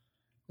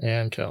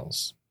 And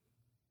Kells.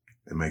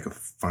 They make a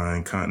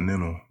fine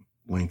Continental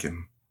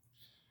Lincoln.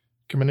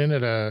 Coming in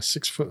at a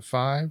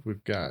 6'5",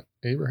 we've got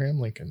Abraham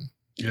Lincoln.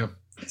 Yep.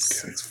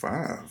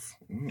 6'5".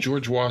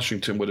 George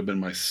Washington would have been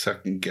my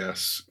second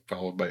guess,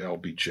 followed by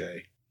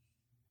LBJ.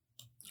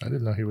 I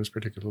didn't know he was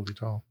particularly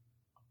tall.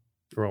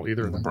 Well,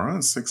 either of them.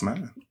 LeBron's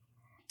 6'9".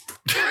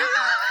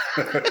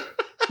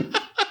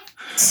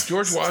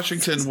 George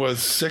Washington was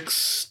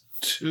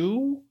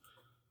 6'2",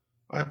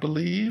 I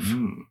believe.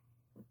 Mm.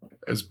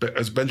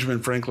 As Benjamin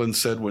Franklin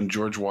said when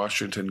George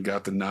Washington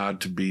got the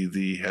nod to be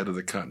the head of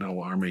the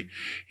Continental Army,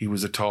 he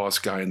was the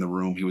tallest guy in the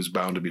room. He was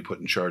bound to be put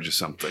in charge of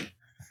something.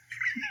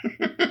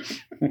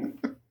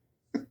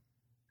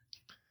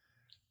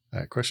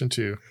 Question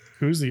 2.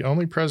 Who's the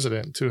only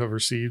president to have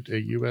received a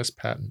U.S.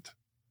 patent?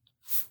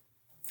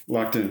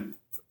 Locked in.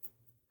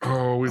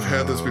 Oh, we've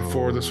had this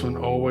before. This one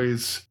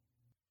always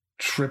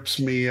trips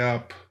me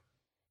up.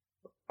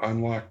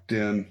 I'm locked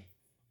in.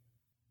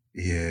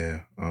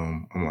 Yeah,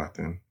 I'm locked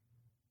in.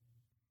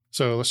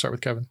 So let's start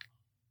with Kevin.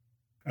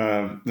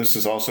 This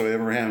is also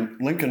Abraham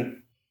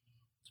Lincoln.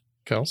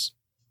 Kels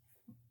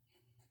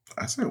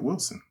I said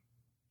Wilson.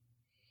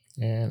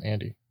 and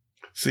Andy.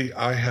 See,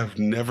 I have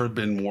never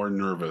been more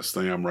nervous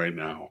than I am right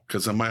now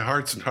because in my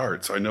hearts and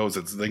hearts, I know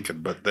it's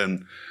Lincoln, but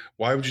then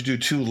why would you do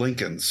two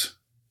Lincolns?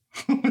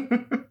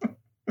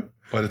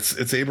 But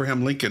it's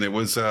Abraham Lincoln. It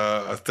was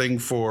a thing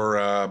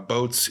for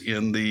boats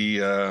in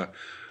the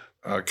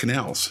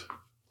canals.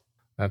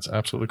 That's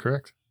absolutely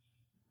correct.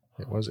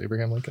 It was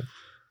Abraham Lincoln.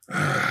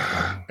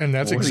 And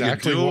that's What are you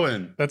exactly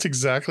doing? that's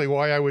exactly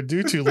why I would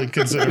do two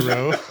Lincolns in a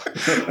row.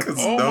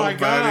 Oh my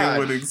God.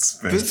 would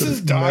expect This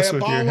is mess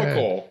with your head.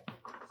 diabolical.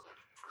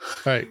 All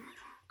right.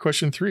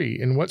 Question 3.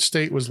 In what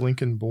state was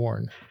Lincoln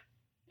born?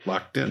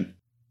 Locked in.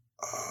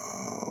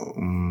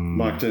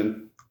 Locked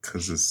in.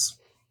 Because it's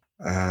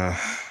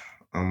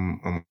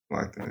I'm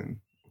locked in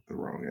with the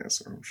wrong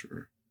answer, I'm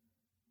sure.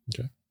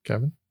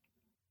 Kevin?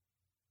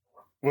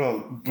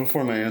 Well,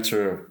 before my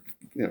answer,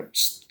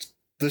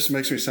 this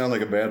makes me sound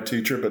like a bad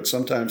teacher, but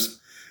sometimes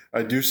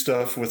I do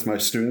stuff with my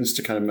students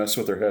to kind of mess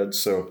with their heads.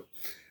 So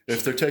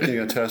if they're taking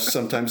a test,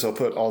 sometimes I'll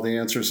put all the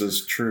answers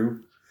as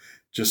true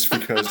just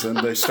because then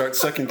they start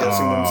second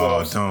guessing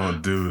themselves.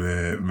 Don't do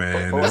that,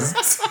 man.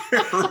 That's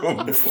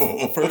terrible.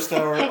 First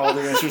hour, all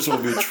the answers will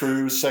be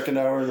true. Second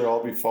hour, they'll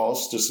all be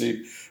false to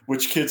see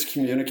which kids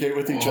communicate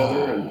with each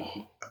other.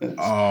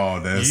 Oh,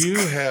 that's You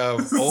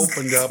have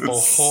opened up a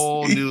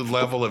whole new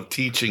level of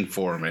teaching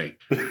for me.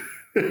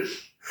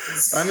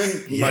 I'm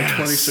in my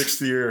 26th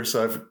year,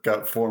 so I've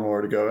got 4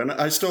 more to go. And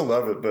I still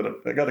love it, but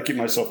I got to keep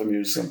myself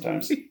amused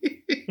sometimes.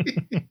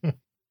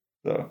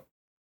 So,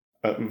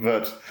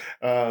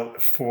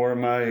 but for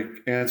my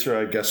answer,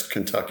 I guessed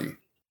Kentucky.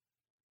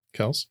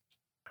 Kels?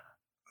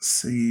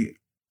 See,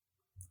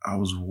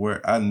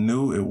 I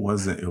knew it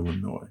wasn't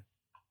Illinois.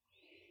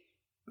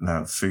 And I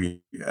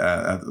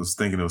was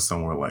thinking it was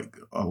somewhere like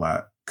a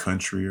lot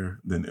countryer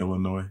than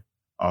Illinois,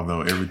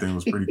 although everything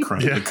was pretty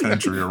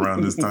country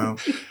around this time.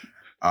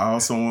 I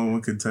also went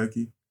with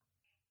Kentucky.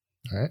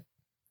 All right.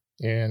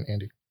 And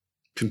Andy?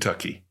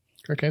 Kentucky.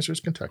 Correct answer is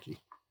Kentucky.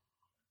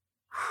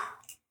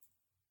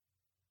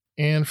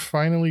 And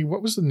finally,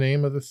 what was the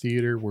name of the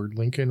theater where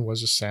Lincoln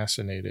was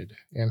assassinated?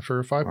 And for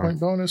a 5-point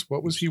bonus,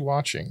 what was he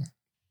watching?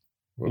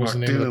 What was the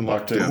name of the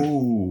Locked in.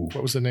 Ooh,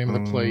 What was the name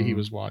of the play he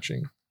was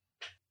watching?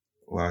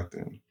 locked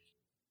in.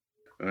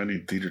 I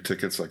need theater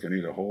tickets like I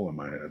need a hole in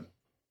my head.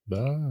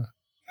 Wow.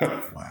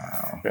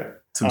 Yeah,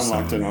 Too I'm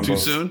locked in on Too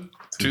both. soon?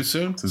 Too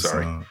soon? Too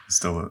Sorry.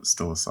 soon.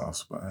 Still a soft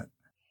spot.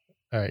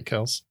 All right,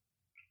 Kels.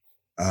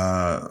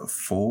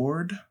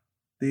 Ford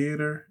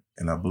Theater,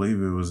 and I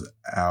believe it was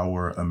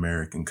Our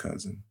American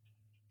Cousin.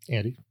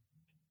 Andy.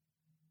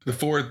 The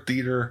Ford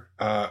Theater,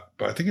 but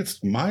I think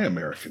it's My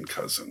American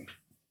Cousin.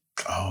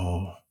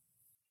 Oh,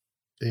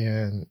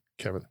 And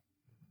Kevin.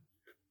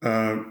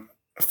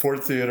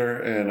 Ford Theater,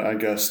 and I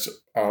guessed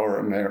Our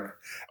Uh-oh.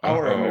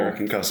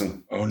 American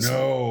Cousin. Oh,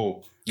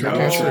 no. Correct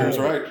No. answer is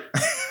right.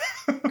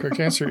 Correct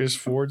answer is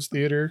Ford's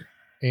Theater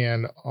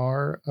and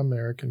Our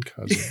American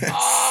Cousin.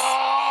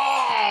 Oh!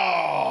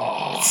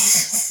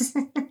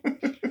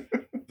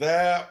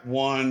 That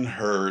one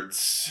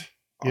hurts.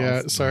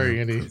 Yeah, sorry,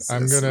 Andy.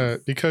 I'm gonna,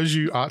 because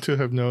you ought to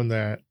have known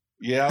that.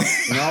 Yeah,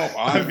 no,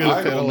 I'm gonna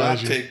I will not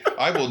penalize you.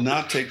 I will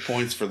not take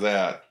points for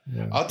that.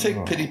 Yeah. I'll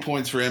take pity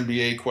points for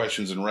NBA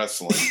questions in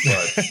wrestling,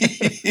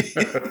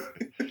 but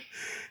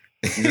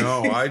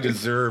no, I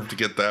deserve to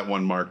get that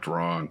one marked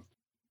wrong.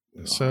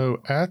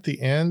 So at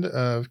the end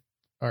of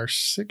our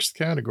 6th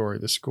category,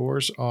 the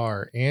scores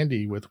are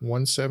Andy with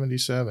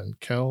 177,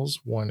 Kels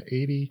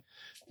 180,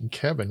 and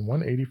Kevin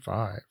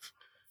 185.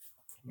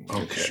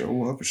 Okay.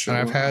 Show up. And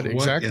I've had What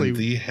exactly in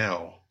the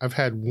hell? I've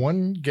had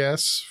one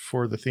guess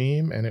for the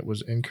theme, and it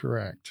was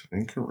incorrect.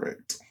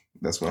 Incorrect.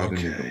 That's why I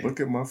didn't Okay. even look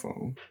at my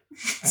phone.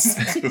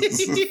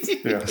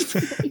 Yeah.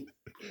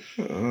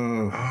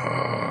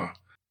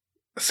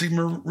 See,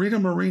 Rita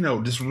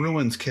Moreno just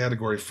ruins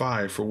category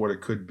 5 for what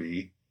it could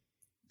be.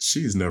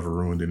 She's never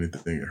ruined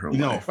anything in her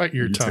No. life. Bite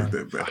your You tongue. Take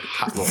that back.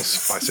 Hot little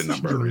spicy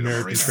number. You're an Rita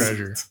American Moreno.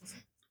 treasure.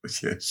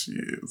 Yes, she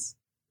is.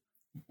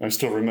 I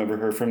still remember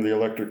her from the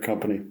Electric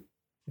Company.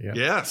 Yeah.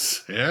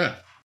 Yes, yeah.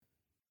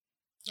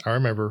 I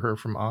remember her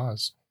from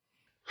Oz.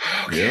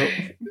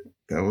 Okay.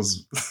 That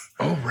was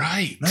Oh,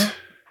 right. that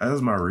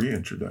was my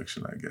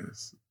reintroduction, I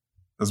guess.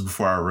 That's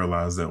before I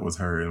realized that was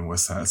her in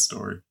West Side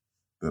Story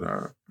that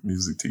our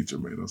music teacher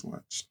made us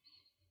watch.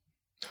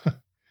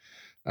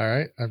 All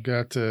right. I've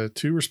got 2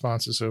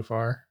 responses so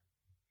far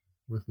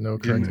with no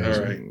correct All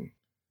answer. right.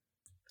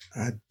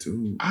 I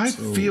do. I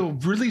So, feel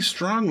really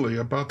strongly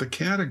about the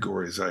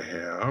categories I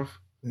have.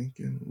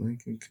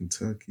 Lincoln,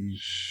 Kentucky,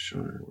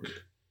 Ford.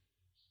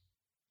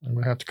 I'm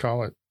going to have to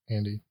call it,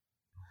 Andy.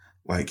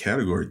 Like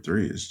category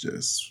 3 is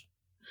just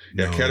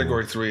Yeah, no.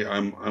 category 3,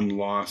 I'm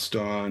lost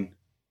on.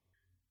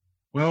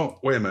 Well,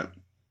 wait a minute.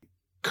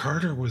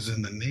 Carter was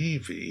in the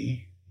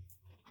Navy.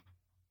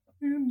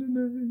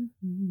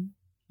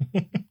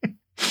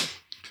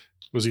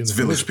 Was he in It's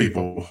the Village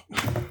People.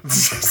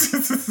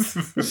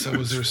 So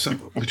was there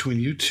some between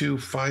you two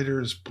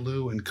fighters,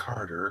 Blue and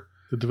Carter?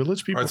 Did the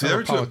Village People All right, so have a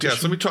there are two- politician?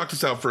 yes, let me talk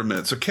this out for a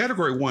minute. So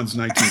category 1's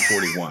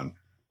 1941.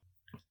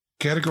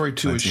 Category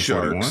 2 is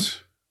 1941?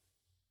 Sharks.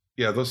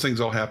 Yeah, those things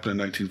all happened in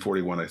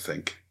 1941, I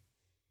think.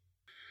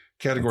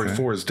 Category Okay.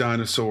 4 is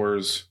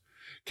dinosaurs.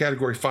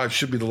 Category 5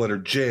 should be the letter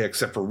J,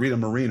 except for Rita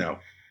Moreno.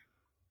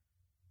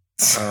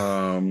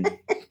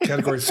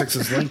 Category 6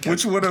 is Lincoln.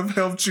 Which would have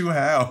helped you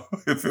how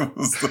if it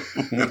was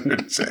the letter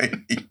J?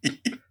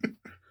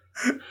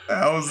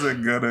 How is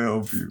it gonna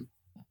help you?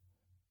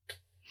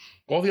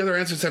 All the other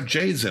answers have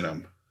J's in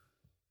them.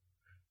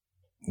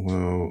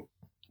 Well,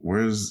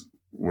 where's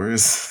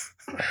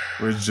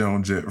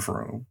Joan Jett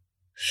from?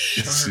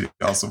 Is she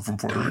also from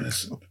Puerto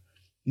Rico?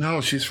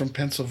 No, she's from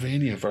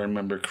Pennsylvania, if I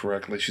remember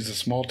correctly. She's a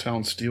small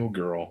town steel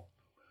girl.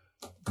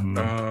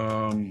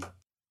 Mm.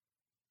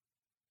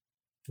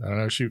 I don't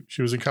know. She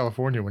was in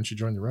California when she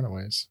joined the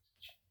Runaways.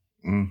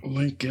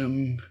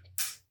 Lincoln,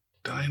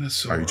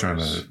 dinosaurs. Are you trying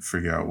to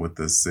figure out what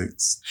the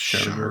 6th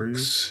category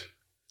is?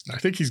 Sharks. I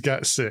think he's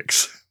got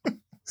 6.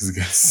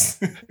 Six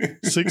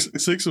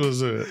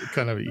was a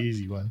kind of an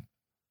easy one.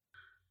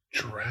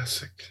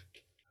 Jurassic.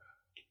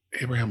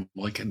 Abraham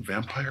Lincoln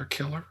Vampire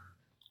Killer?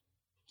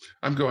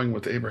 I'm going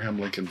with Abraham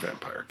Lincoln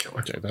Vampire Killer.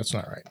 Okay, that's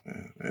not right.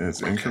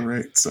 It's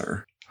incorrect,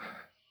 sir.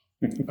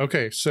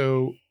 Okay,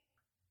 so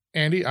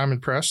Andy, I'm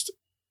impressed.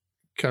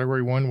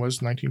 Category 1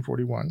 was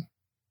 1941.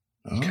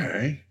 Oh.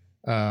 Okay.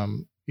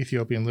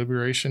 Ethiopian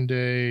Liberation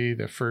Day.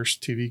 The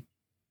first TV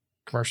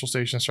commercial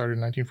station started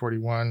in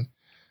 1941.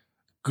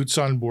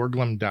 Gutzon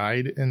Borglum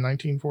died in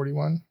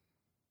 1941.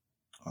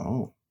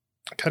 Oh,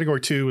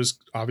 Category 2 was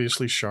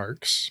obviously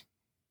sharks.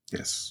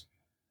 yes.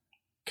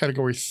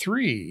 Category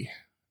 3.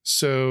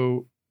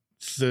 So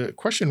the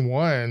question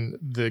 1,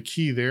 the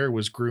key there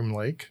was Groom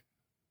Lake.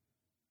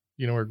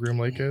 You know where Groom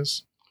Lake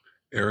is?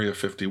 Area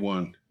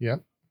 51.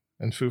 Yep.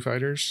 And Foo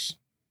Fighters.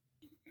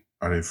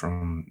 Are they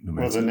from New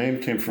Well, Mexico? the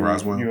name came from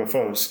Roswell?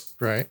 UFOs.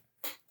 Right.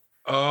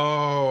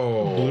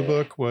 Oh. Blue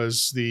Book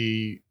was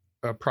the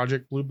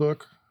Project Blue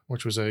Book,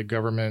 which was a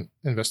government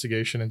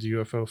investigation into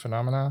UFO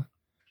phenomena.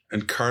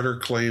 And Carter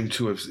claimed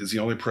to have, is the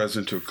only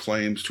president who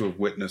claims to have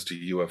witnessed a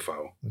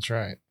UFO. That's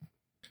right.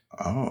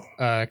 Oh,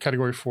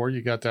 Category 4,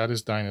 you got that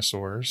as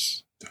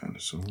dinosaurs.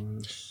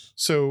 dinosaurs.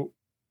 So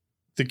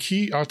the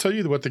key, I'll tell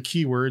you what the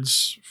key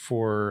words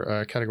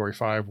for Category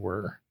 5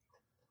 were.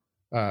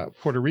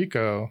 Puerto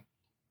Rico,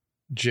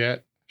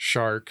 Jet,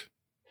 Shark,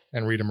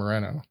 and Rita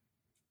Moreno.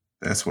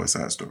 That's West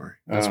Side Story,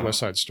 That's West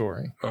Side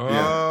Story.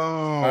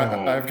 Oh.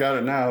 I've got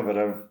it now, but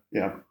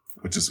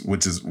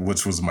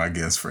which was my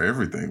guess for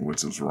everything,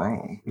 which was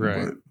wrong.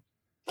 Right.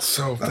 But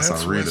So That's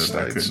that's how Rita, West that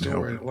Side couldn't help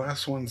Story. it.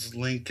 Last one's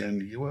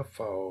Lincoln,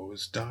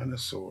 UFOs,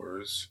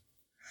 dinosaurs,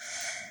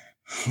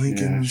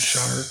 Lincoln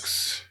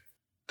sharks,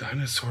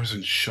 dinosaurs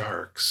and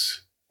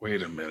sharks.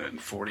 Wait a minute, in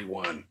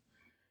 41.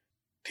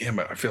 Damn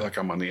it, I feel like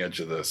I'm on the edge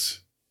of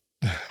this.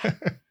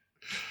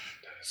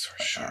 Dinosaur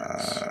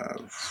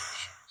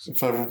sharks.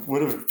 if I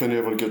would have been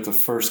able to get the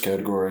first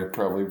category, I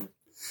probably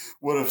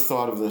would have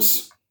thought of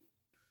this.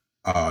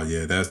 Oh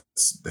yeah,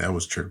 that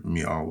was tripping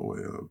me all the way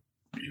up.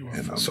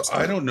 And I'm So just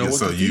I don't know yeah, what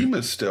so the theme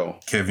is still.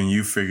 Kevin,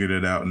 you figured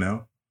it out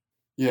now.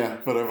 Yeah,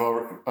 but I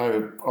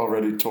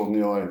already told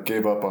Neil I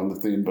gave up on the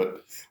theme,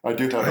 but I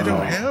do have I it.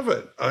 don't have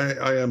it.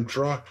 I am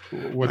draw.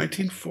 What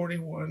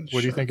 1941.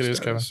 What do you think it sharks, is,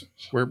 Kevin?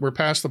 dinosaurs. We're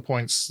past the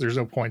points. There's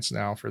no points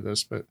now for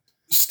this, but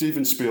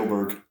Steven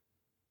Spielberg.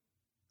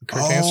 the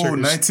correct answer is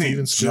 19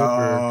 Steven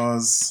Spielberg.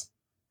 Jaws.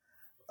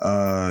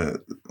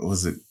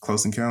 Was it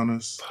Close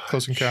Encounters?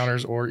 Close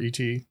Encounters or E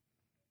E.T.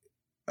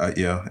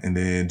 Yeah, and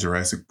then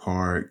Jurassic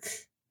Park,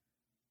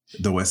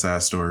 the West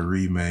Side Story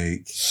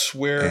remake,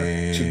 Swear to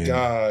And-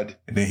 God.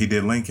 and then he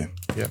did Lincoln.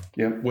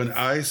 Yep. When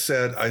I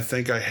said I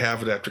think I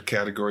have it after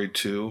category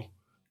 2,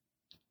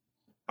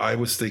 I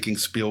was thinking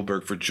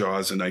Spielberg for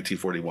Jaws in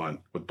 1941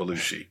 with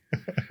Belushi.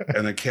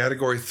 And then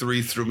category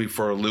 3 threw me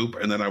for a loop,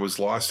 and then I was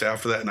lost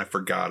after that, and I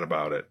forgot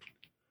about it.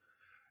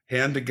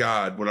 Hand to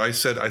God, when I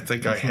said I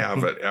think I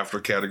have it after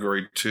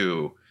category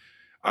 2,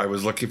 I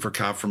was looking for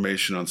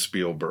confirmation on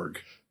Spielberg.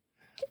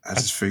 I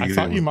just I figured.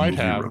 thought it you was might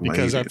movie have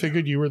because I related.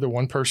 figured you were the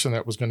one person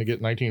that was going to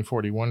get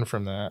 1941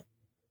 from that.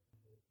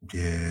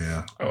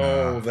 Yeah.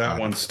 Oh, Nah, that I-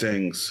 one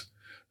stings.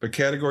 But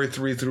category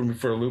 3 threw me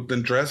for a loop.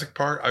 Then Jurassic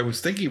Park, I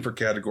was thinking for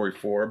category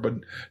 4, but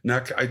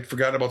not. I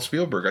forgot about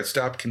Spielberg. I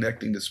stopped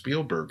connecting to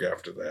Spielberg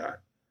after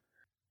that.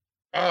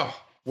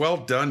 Oh, well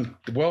done.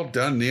 Well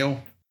done,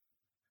 Neil.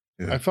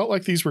 Yeah. I felt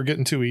like these were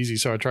getting too easy,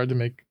 so I tried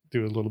to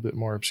do a little bit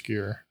more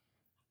obscure.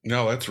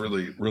 No, that's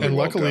really, really And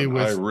well luckily, done.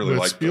 with, I really with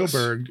like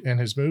Spielberg and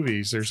his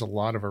movies, there's a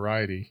lot of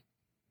variety.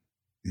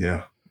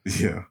 Yeah.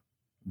 Yeah.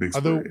 Big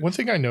Although spread. one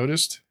thing I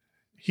noticed,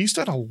 he's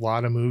done a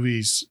lot of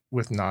movies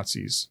with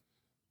Nazis,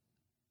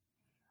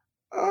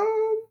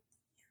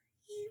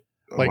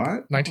 A like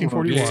lot?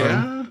 1941.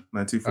 Yeah.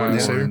 1941.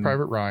 Saving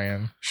Private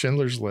Ryan,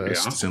 Schindler's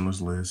List, Yeah.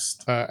 Schindler's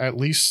List. at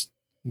least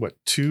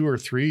 2 or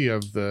 3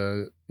 of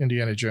the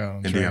Indiana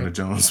Jones. Indiana right?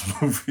 Jones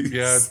movies.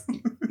 Yeah.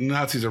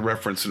 Nazis are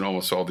referenced in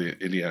almost all the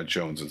Indiana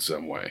Jones in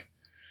some way.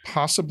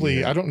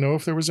 Possibly. Yeah. I don't know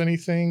if there was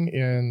anything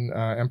in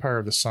Empire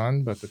of the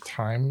Sun, but the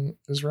time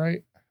is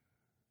right.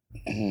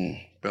 Been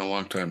a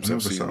long time I since never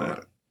I've seen saw that.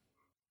 it.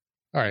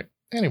 All right.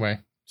 Anyway,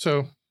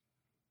 so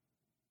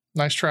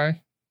nice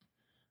try.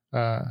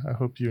 I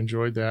hope you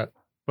enjoyed that.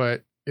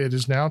 But it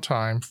is now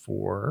time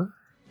for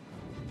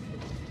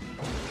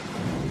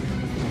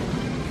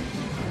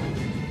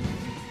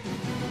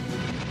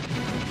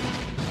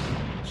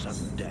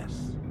Sudden death.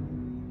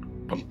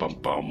 Bum, bum,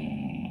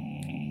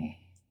 bum.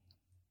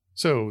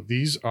 So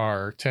these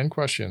are 10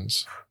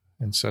 questions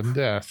in sudden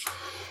death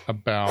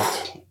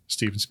about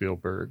Steven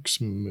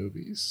Spielberg's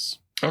movies.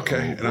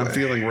 Okay, and I'm boy.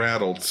 feeling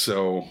rattled,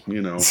 so,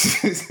 Should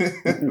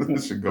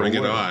go bring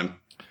it well. on.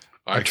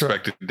 I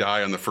expect to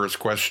die on the first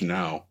question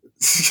now.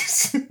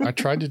 I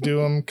tried to do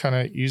them kind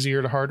of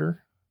easier to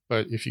harder,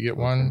 but if you get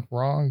one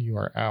wrong, you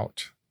are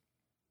out.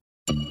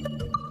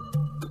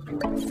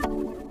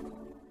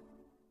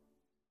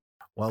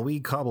 While we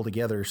cobble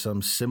together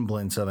some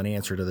semblance of an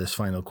answer to this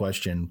final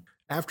question,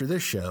 after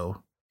this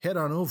show, head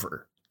on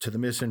over to the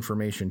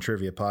Misinformation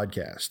Trivia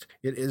Podcast.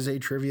 It is a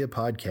trivia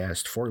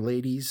podcast for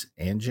ladies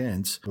and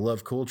gents who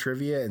love cool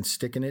trivia and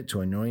sticking it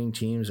to annoying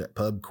teams at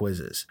pub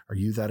quizzes. Are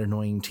you that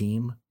annoying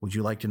team? Would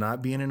you like to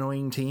not be an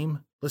annoying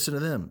team? Listen to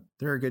them.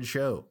 They're a good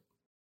show.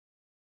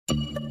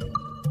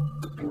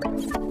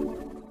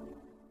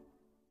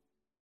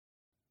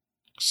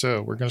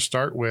 So we're going to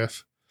start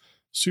with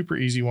super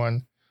easy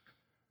one.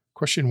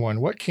 Question 1.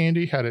 What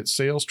candy had its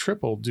sales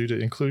tripled due to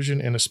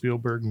inclusion in a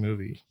Spielberg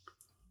movie?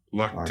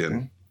 Locked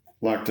in.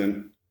 Locked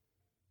in.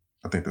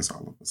 I think that's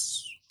all of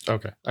us.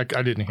 Okay. I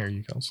didn't hear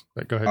you, Kels.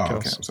 But go ahead, Oh, Kels.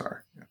 okay. I'm sorry.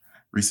 Yeah.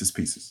 Reese's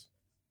Pieces.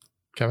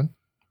 Kevin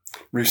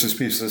Reese's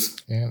Pieces.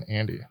 and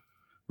Andy.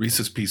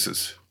 Reese's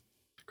Pieces.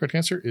 Correct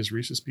answer is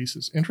Reese's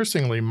Pieces.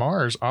 Interestingly,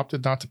 Mars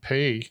opted not to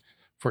pay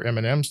for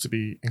M&Ms to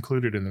be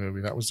included in the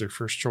movie. That was their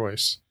first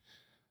choice.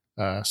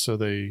 So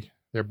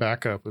their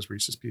backup was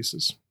Reese's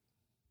Pieces.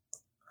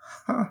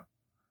 Huh.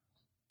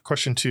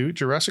 Question 2.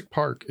 Jurassic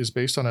Park is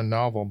based on a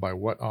novel by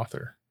what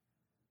author?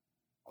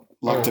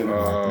 Locked in.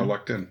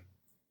 Locked in.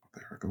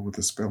 There I go with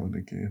the spelling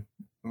again.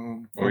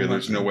 Oh, yeah,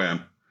 there's no way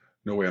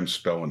I'm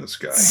spelling this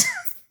guy.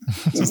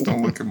 Just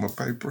don't look at my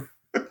paper.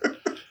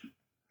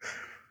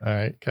 All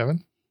right,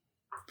 Kevin,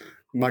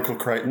 Michael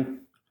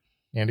Crichton.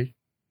 Andy,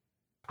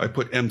 I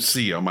put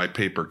MC on my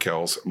paper,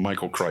 Kels.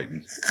 Michael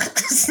Crichton.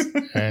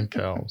 and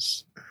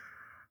Kels.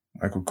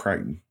 Michael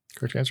Crichton.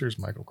 Correct answer is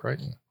Michael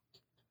Crichton.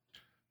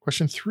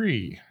 Question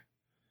 3.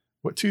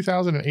 What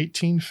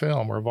 2018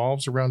 film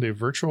revolves around a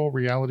virtual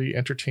reality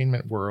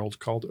entertainment world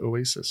called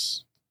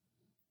Oasis?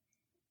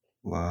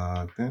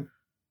 Locked in.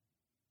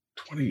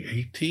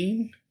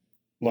 2018?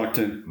 Locked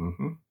in.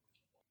 Mm-hmm.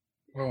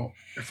 Well,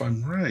 if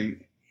I'm right,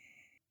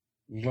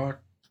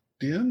 locked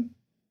in?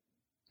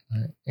 All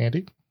right,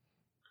 Andy,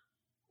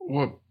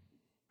 Well,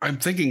 I'm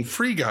thinking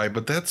Free Guy,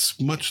 but that's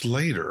much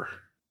later.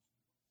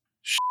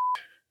 Shit.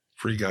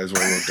 Free Guy's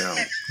what I wrote down.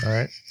 all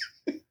right,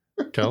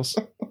 Kels,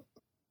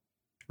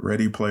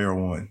 Ready Player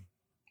One.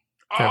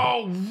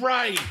 Oh,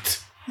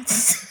 right.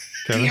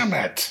 Kevin. Damn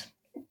it.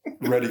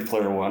 Ready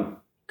Player One.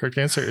 Correct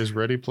answer is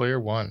Ready Player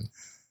One.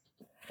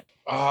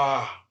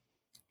 Ah.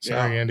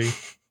 Sorry, Yeah. Andy.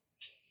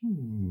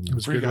 It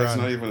was a Free good Guy's run.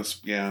 not even a.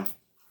 Yeah.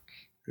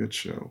 Good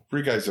show.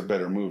 Free Guy's a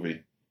better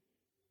movie.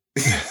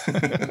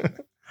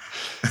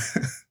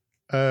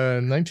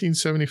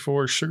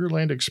 1974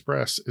 Sugarland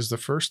Express is the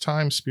first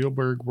time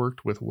Spielberg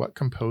worked with what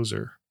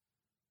composer?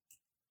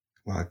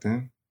 Locked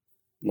in.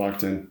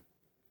 Locked in.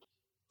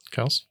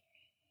 Kels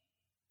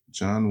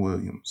John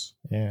Williams.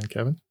 and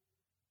Kevin.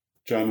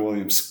 John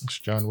Williams. It's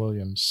John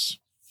Williams.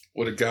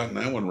 Would have gotten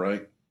that one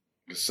right.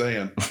 Just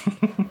saying.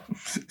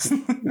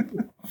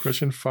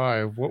 Question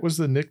 5. What was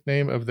the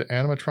nickname of the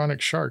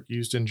animatronic shark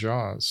used in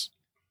Jaws?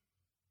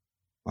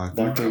 Locked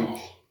Locked in. in.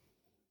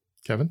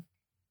 Kevin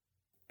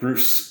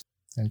Bruce.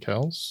 and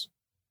Kels.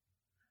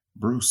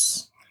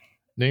 Bruce.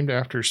 Named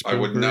after I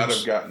Spielberg's. would not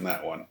have gotten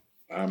that one.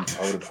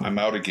 I'm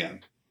out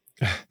again.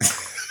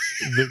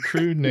 The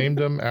crew named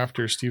him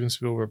after Steven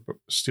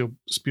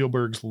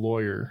Spielberg's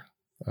lawyer,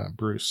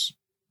 Bruce.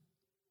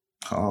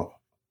 Oh.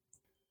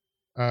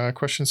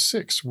 Question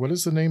 6. What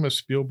is the name of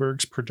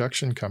Spielberg's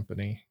production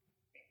company?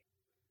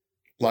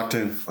 Locked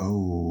in.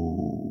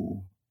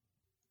 Oh.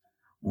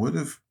 What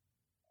if.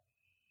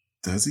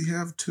 Does he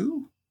have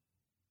two?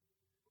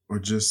 Or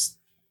just.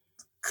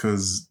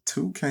 Because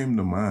two came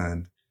to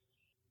mind.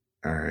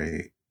 All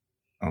right.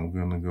 I'm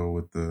going to go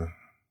with the.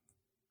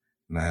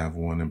 And I have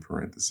one in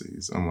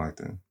parentheses. I'm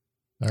locked in.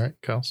 All right,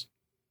 Kels.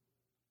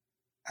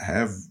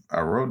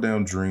 I wrote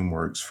down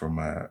DreamWorks for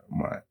my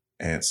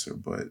answer,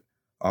 but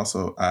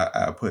also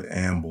I put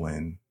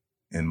Amblin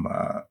in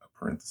my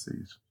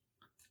parentheses.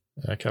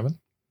 Kevin?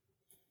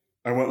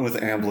 I went with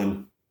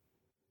Amblin.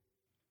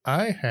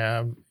 I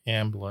have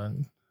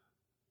Amblin.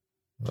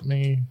 Let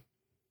me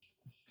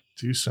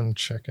do some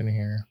checking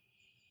here.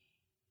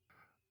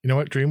 You know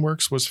what?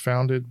 DreamWorks was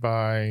founded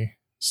by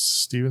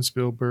Steven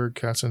Spielberg,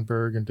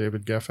 Katzenberg, and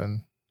David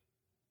Geffen.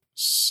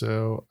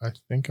 So I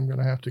think I'm going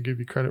to have to give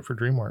you credit for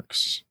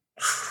DreamWorks.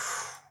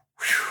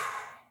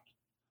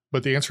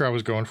 But the answer I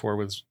was going for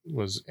was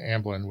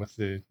Amblin with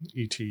the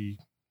ET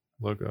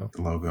logo.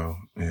 The logo,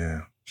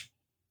 yeah.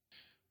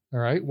 All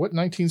right. What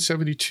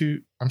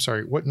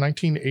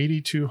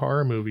 1982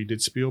 horror movie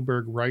did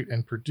Spielberg write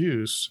and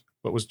produce,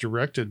 but was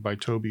directed by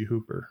Tobe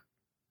Hooper?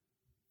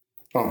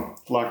 Oh,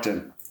 locked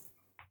in.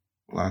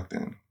 Locked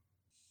in.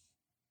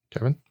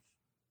 Kevin?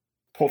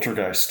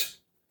 Poltergeist.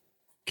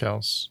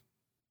 Kels?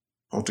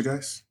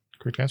 Poltergeist?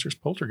 Correct answer is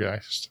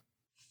Poltergeist.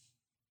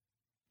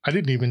 I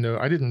didn't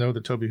know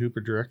that Tobe Hooper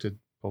directed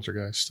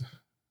Poltergeist.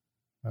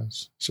 I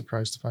was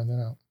surprised to find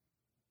that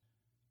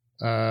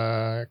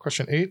out.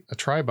 Question 8, a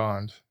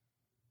tribond.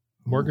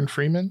 Morgan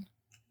Freeman,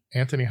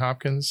 Anthony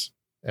Hopkins,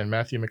 and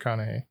Matthew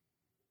McConaughey.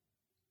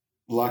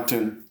 Locked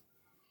in.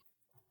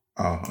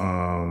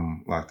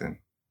 Locked in.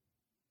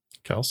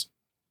 Kels?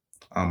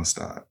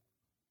 Amistad.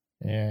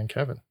 And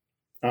Kevin.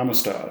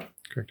 Amistad.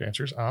 Correct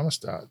answer is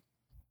Amistad.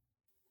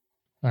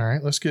 All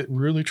right, let's get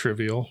really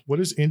trivial. What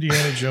is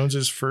Indiana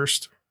Jones's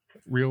first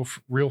real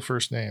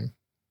first name?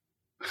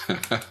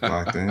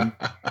 Locked in.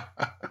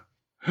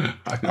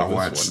 I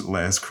watched one.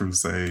 Last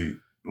Crusade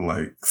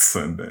like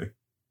Saturday.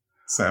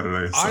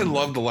 Sunday. I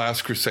love The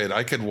Last Crusade.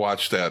 I could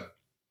watch that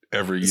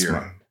every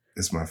year.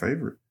 It's my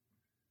favorite.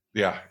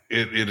 Yeah,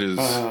 it is.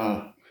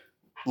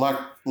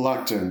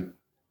 Locked in.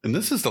 And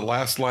this is the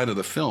last line of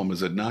the film,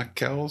 is it not,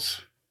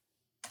 Kels?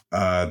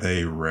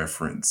 They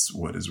reference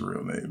what his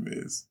real name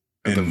is.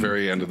 At the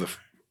very end of the...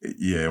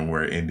 Yeah, and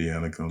where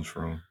Indiana comes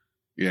from.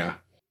 Yeah.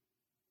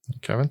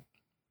 Kevin?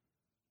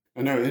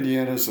 I know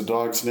Indiana's the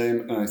dog's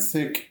name, and I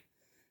think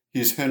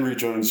he's Henry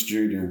Jones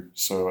Jr.,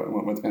 so I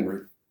went with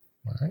Henry.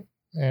 All right.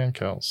 And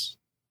Kels?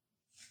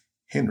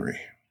 Henry.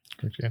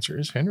 Correct answer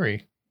is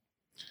Henry.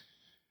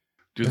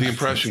 Do the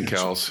impression,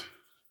 Kels.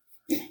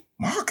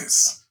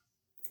 Marcus.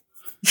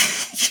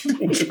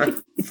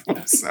 I'm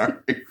sorry.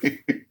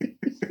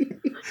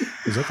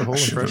 Is that the whole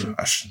impression?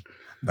 I should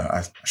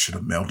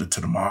have melded to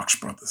the Marx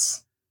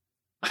Brothers.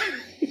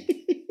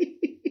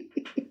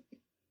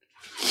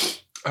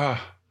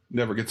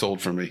 Never gets old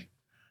for me.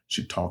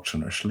 She talks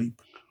in her sleep.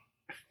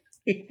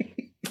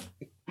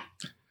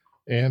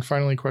 And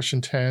finally, question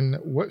 10.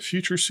 What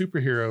future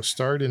superhero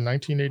starred in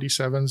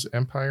 1987's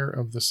Empire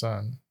of the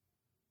Sun?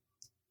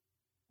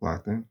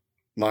 Locked in.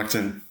 Locked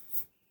in.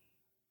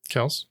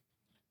 Kels?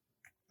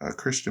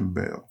 Christian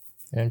Bale.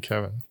 And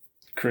Kevin?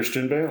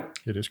 Christian Bale.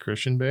 It is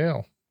Christian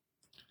Bale.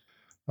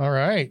 All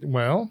right.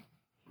 Well.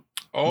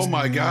 Oh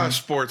my gosh,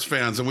 sports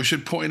fans. And we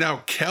should point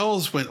out,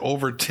 Kels went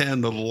over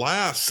 10 the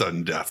last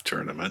sudden death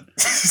tournament.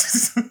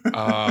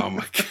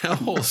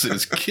 Kels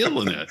is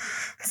killing it.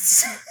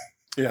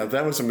 Yeah,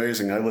 that was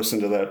amazing. I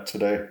listened to that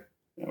today.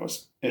 That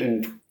was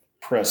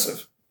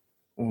impressive.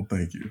 Well,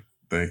 thank you.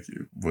 Thank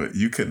you. But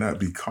you could not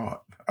be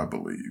caught, I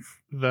believe.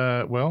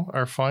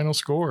 Our final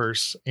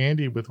scores,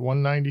 Andy with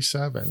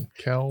 197,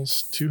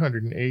 Kels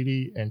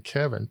 280, and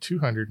Kevin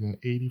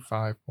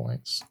 285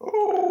 points.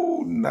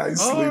 Oh,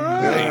 nicely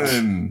right.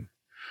 done.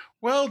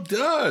 Well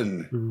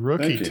done. The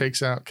rookie Thank you.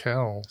 takes out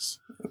Kels.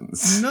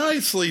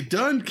 Nicely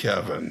done,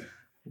 Kevin.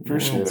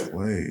 Appreciate Well it.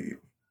 played.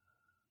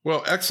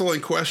 Well,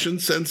 excellent question,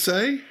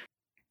 Sensei.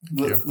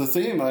 The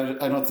theme,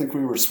 I don't think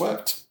we were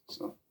swept.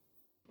 So.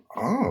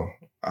 Oh,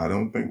 I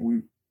don't think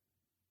we...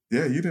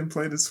 Yeah, you didn't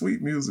play the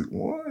sweet music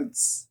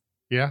once.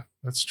 Yeah,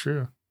 that's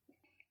true.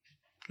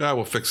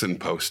 We'll fix it in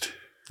post.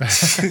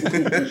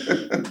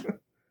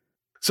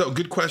 So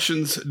good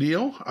questions,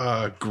 Neil.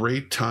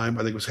 Great time,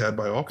 I think, was had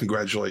by all.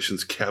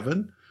 Congratulations,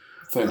 Kevin.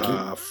 Thank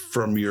you.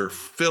 From your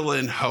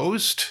fill-in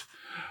host.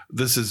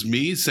 This is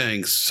me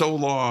saying so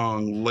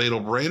long, Ladle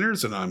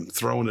Brainers, and I'm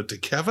throwing it to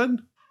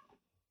Kevin.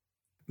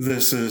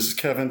 This is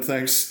Kevin.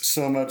 Thanks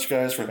so much,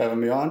 guys, for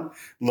having me on.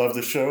 Love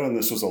the show, and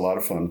this was a lot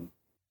of fun.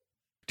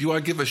 Do you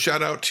want to give a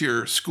shout out to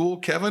your school,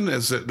 Kevin,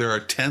 as there are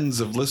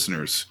tens of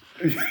listeners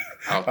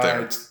out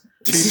there? I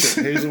teach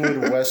at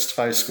Hazelwood West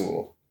High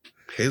School.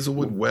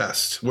 Hazelwood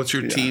West. What's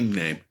your team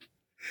name?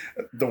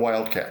 The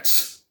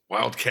Wildcats.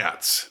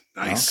 Wildcats.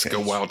 Nice. Wildcats. Go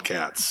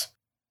Wildcats.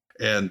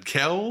 And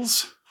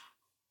Kels?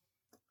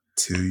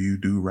 Till You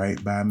Do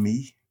Right By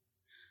Me.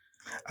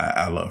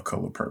 I love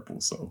Color Purple,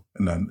 so.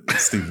 And then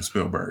Steven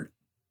Spielberg.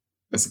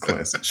 That's a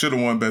classic. Should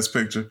have won Best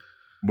Picture,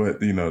 but,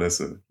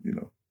 that's a,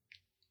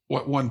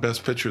 What won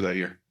Best Picture that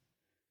year?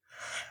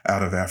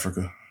 Out of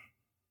Africa.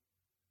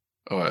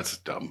 Oh, that's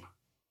dumb.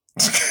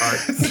 All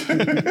right.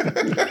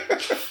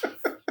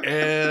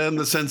 And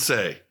the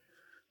Sensei.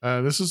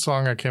 This is a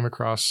song I came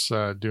across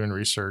doing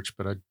research,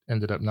 but I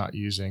ended up not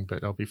using,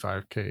 but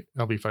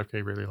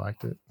LB5K really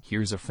liked it.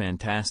 Here's a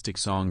fantastic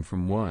song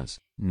from Was,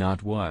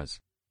 Not Was.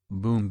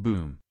 Boom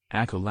boom,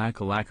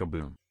 acca-lacca-lacca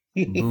boom.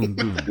 Boom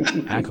boom,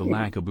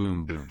 acca-lacca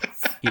boom boom.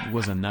 It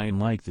was a night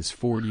like this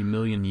 40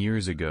 million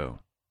years ago.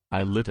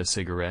 I lit a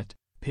cigarette,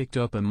 picked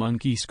up a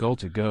monkey skull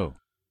to go.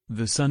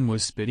 The sun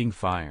was spitting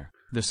fire,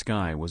 the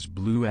sky was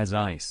blue as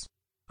ice.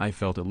 I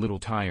felt a little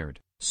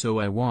tired, so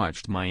I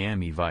watched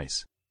Miami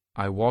Vice.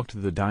 I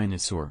walked the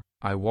dinosaur,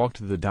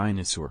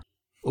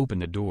 Open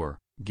the door,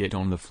 get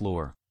on the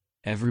floor.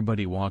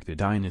 Everybody walk the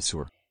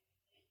dinosaur.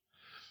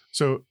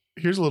 So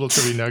here's a little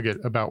trivia nugget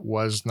about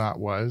Was Not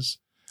Was.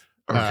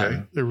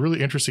 Okay. They're a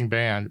really interesting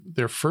band.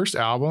 Their first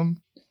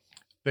album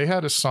they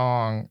had a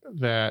song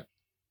that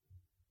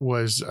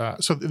was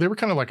so they were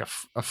kind of like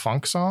a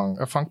funk song,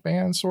 a funk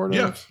band, sort of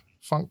Yeah.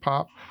 funk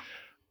pop.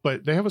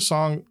 But they have a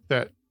song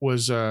that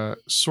was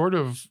sort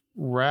of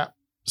rap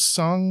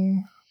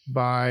sung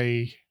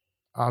by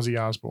Ozzy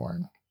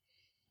Osbourne.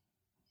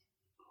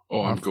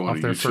 Oh, I'm going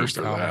to their YouTube first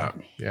for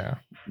album. Yeah,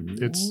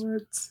 it's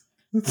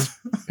What?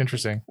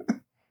 interesting.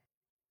 that.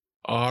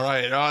 All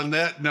right. On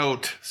that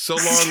note, so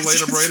long,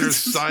 Later Brainers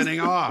signing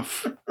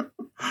off.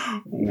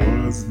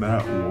 Was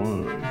not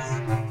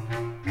was.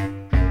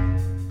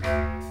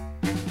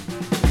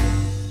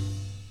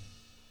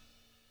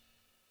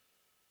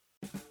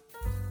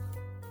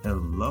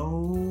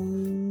 Hello,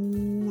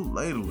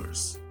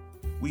 ladlers.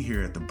 We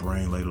here at the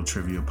Brain Ladle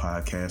Trivia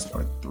Podcast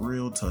are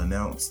thrilled to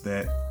announce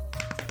that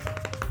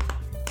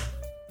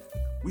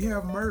we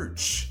have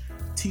merch,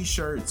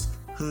 t-shirts,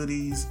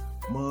 hoodies,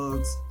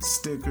 mugs,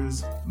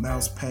 stickers,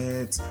 mouse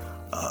pads,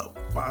 a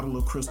bottle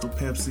of Crystal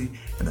Pepsi,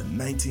 and a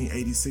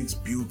 1986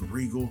 Buick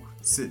Regal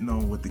sitting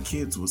on what the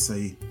kids would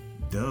say,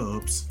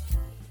 dubs.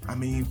 I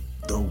mean,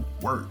 the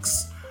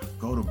works.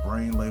 Go to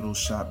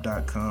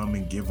brainladleshop.com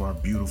and give our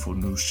beautiful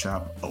new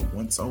shop a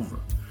once over.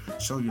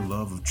 Show your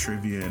love of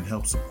trivia and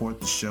help support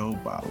the show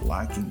by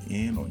locking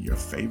in on your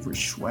favorite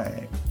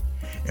swag.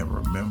 And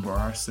remember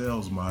our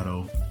sales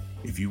motto,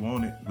 if you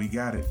want it, we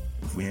got it.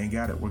 If we ain't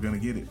got it, we're gonna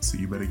get it. So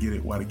you better get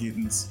it while the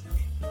getting's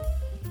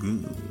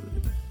good.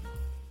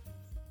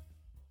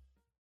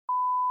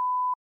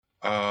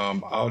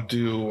 I'll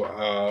do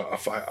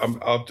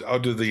I'll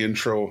do the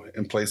intro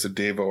in place of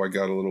Davo. I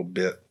got a little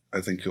bit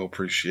I think you'll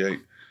appreciate.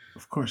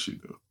 Of course you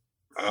do.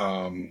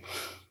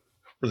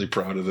 Really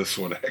proud of this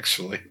one,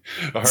 actually.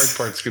 The hard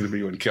part's going to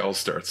be when Kel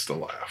starts to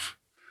laugh.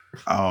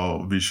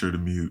 I'll be sure to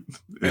mute.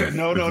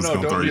 No, don't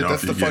mute.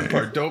 That's the fun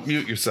part. Don't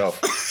mute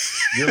yourself.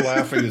 Your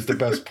laughing is the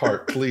best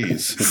part,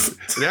 please.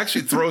 It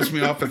actually throws me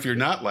off if you're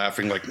not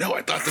laughing. Like, no,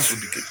 I thought this would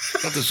be good. I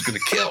thought this was going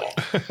to kill.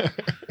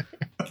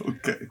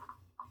 Okay.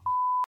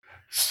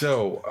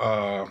 So,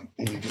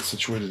 let me get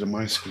situated in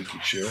my squeaky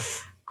chair.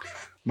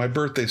 My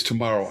birthday's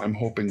tomorrow. I'm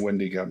hoping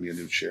Wendy got me a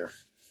new chair.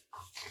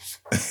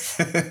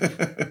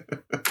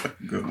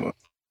 Good luck.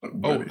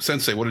 Oh,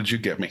 Sensei, what did you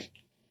get me?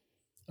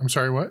 I'm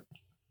sorry, what?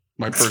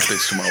 My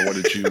birthday's tomorrow. What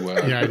did you?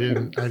 Yeah, I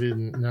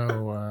didn't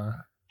know.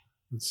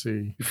 Let's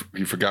see.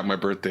 You forgot my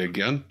birthday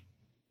again?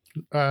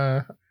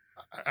 I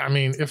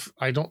mean, if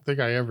I don't think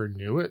I ever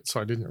knew it, so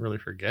I didn't really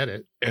forget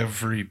it.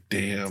 Every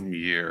damn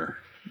year.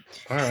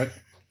 All right.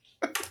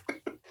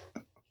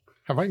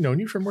 Have I known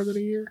you for more than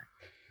a year?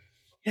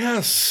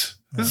 Yes.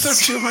 This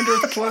is our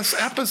 200th plus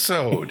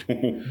episode.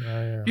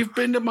 Yeah. You've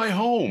been to my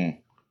home.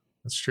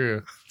 That's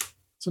true.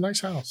 It's a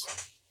nice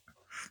house.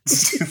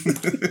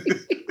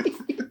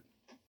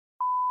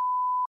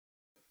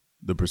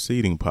 The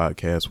preceding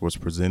podcast was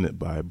presented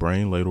by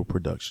Brain Ladle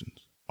Productions.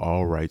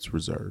 All rights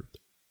reserved.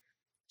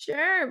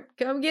 Sure,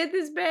 come get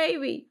this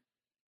baby.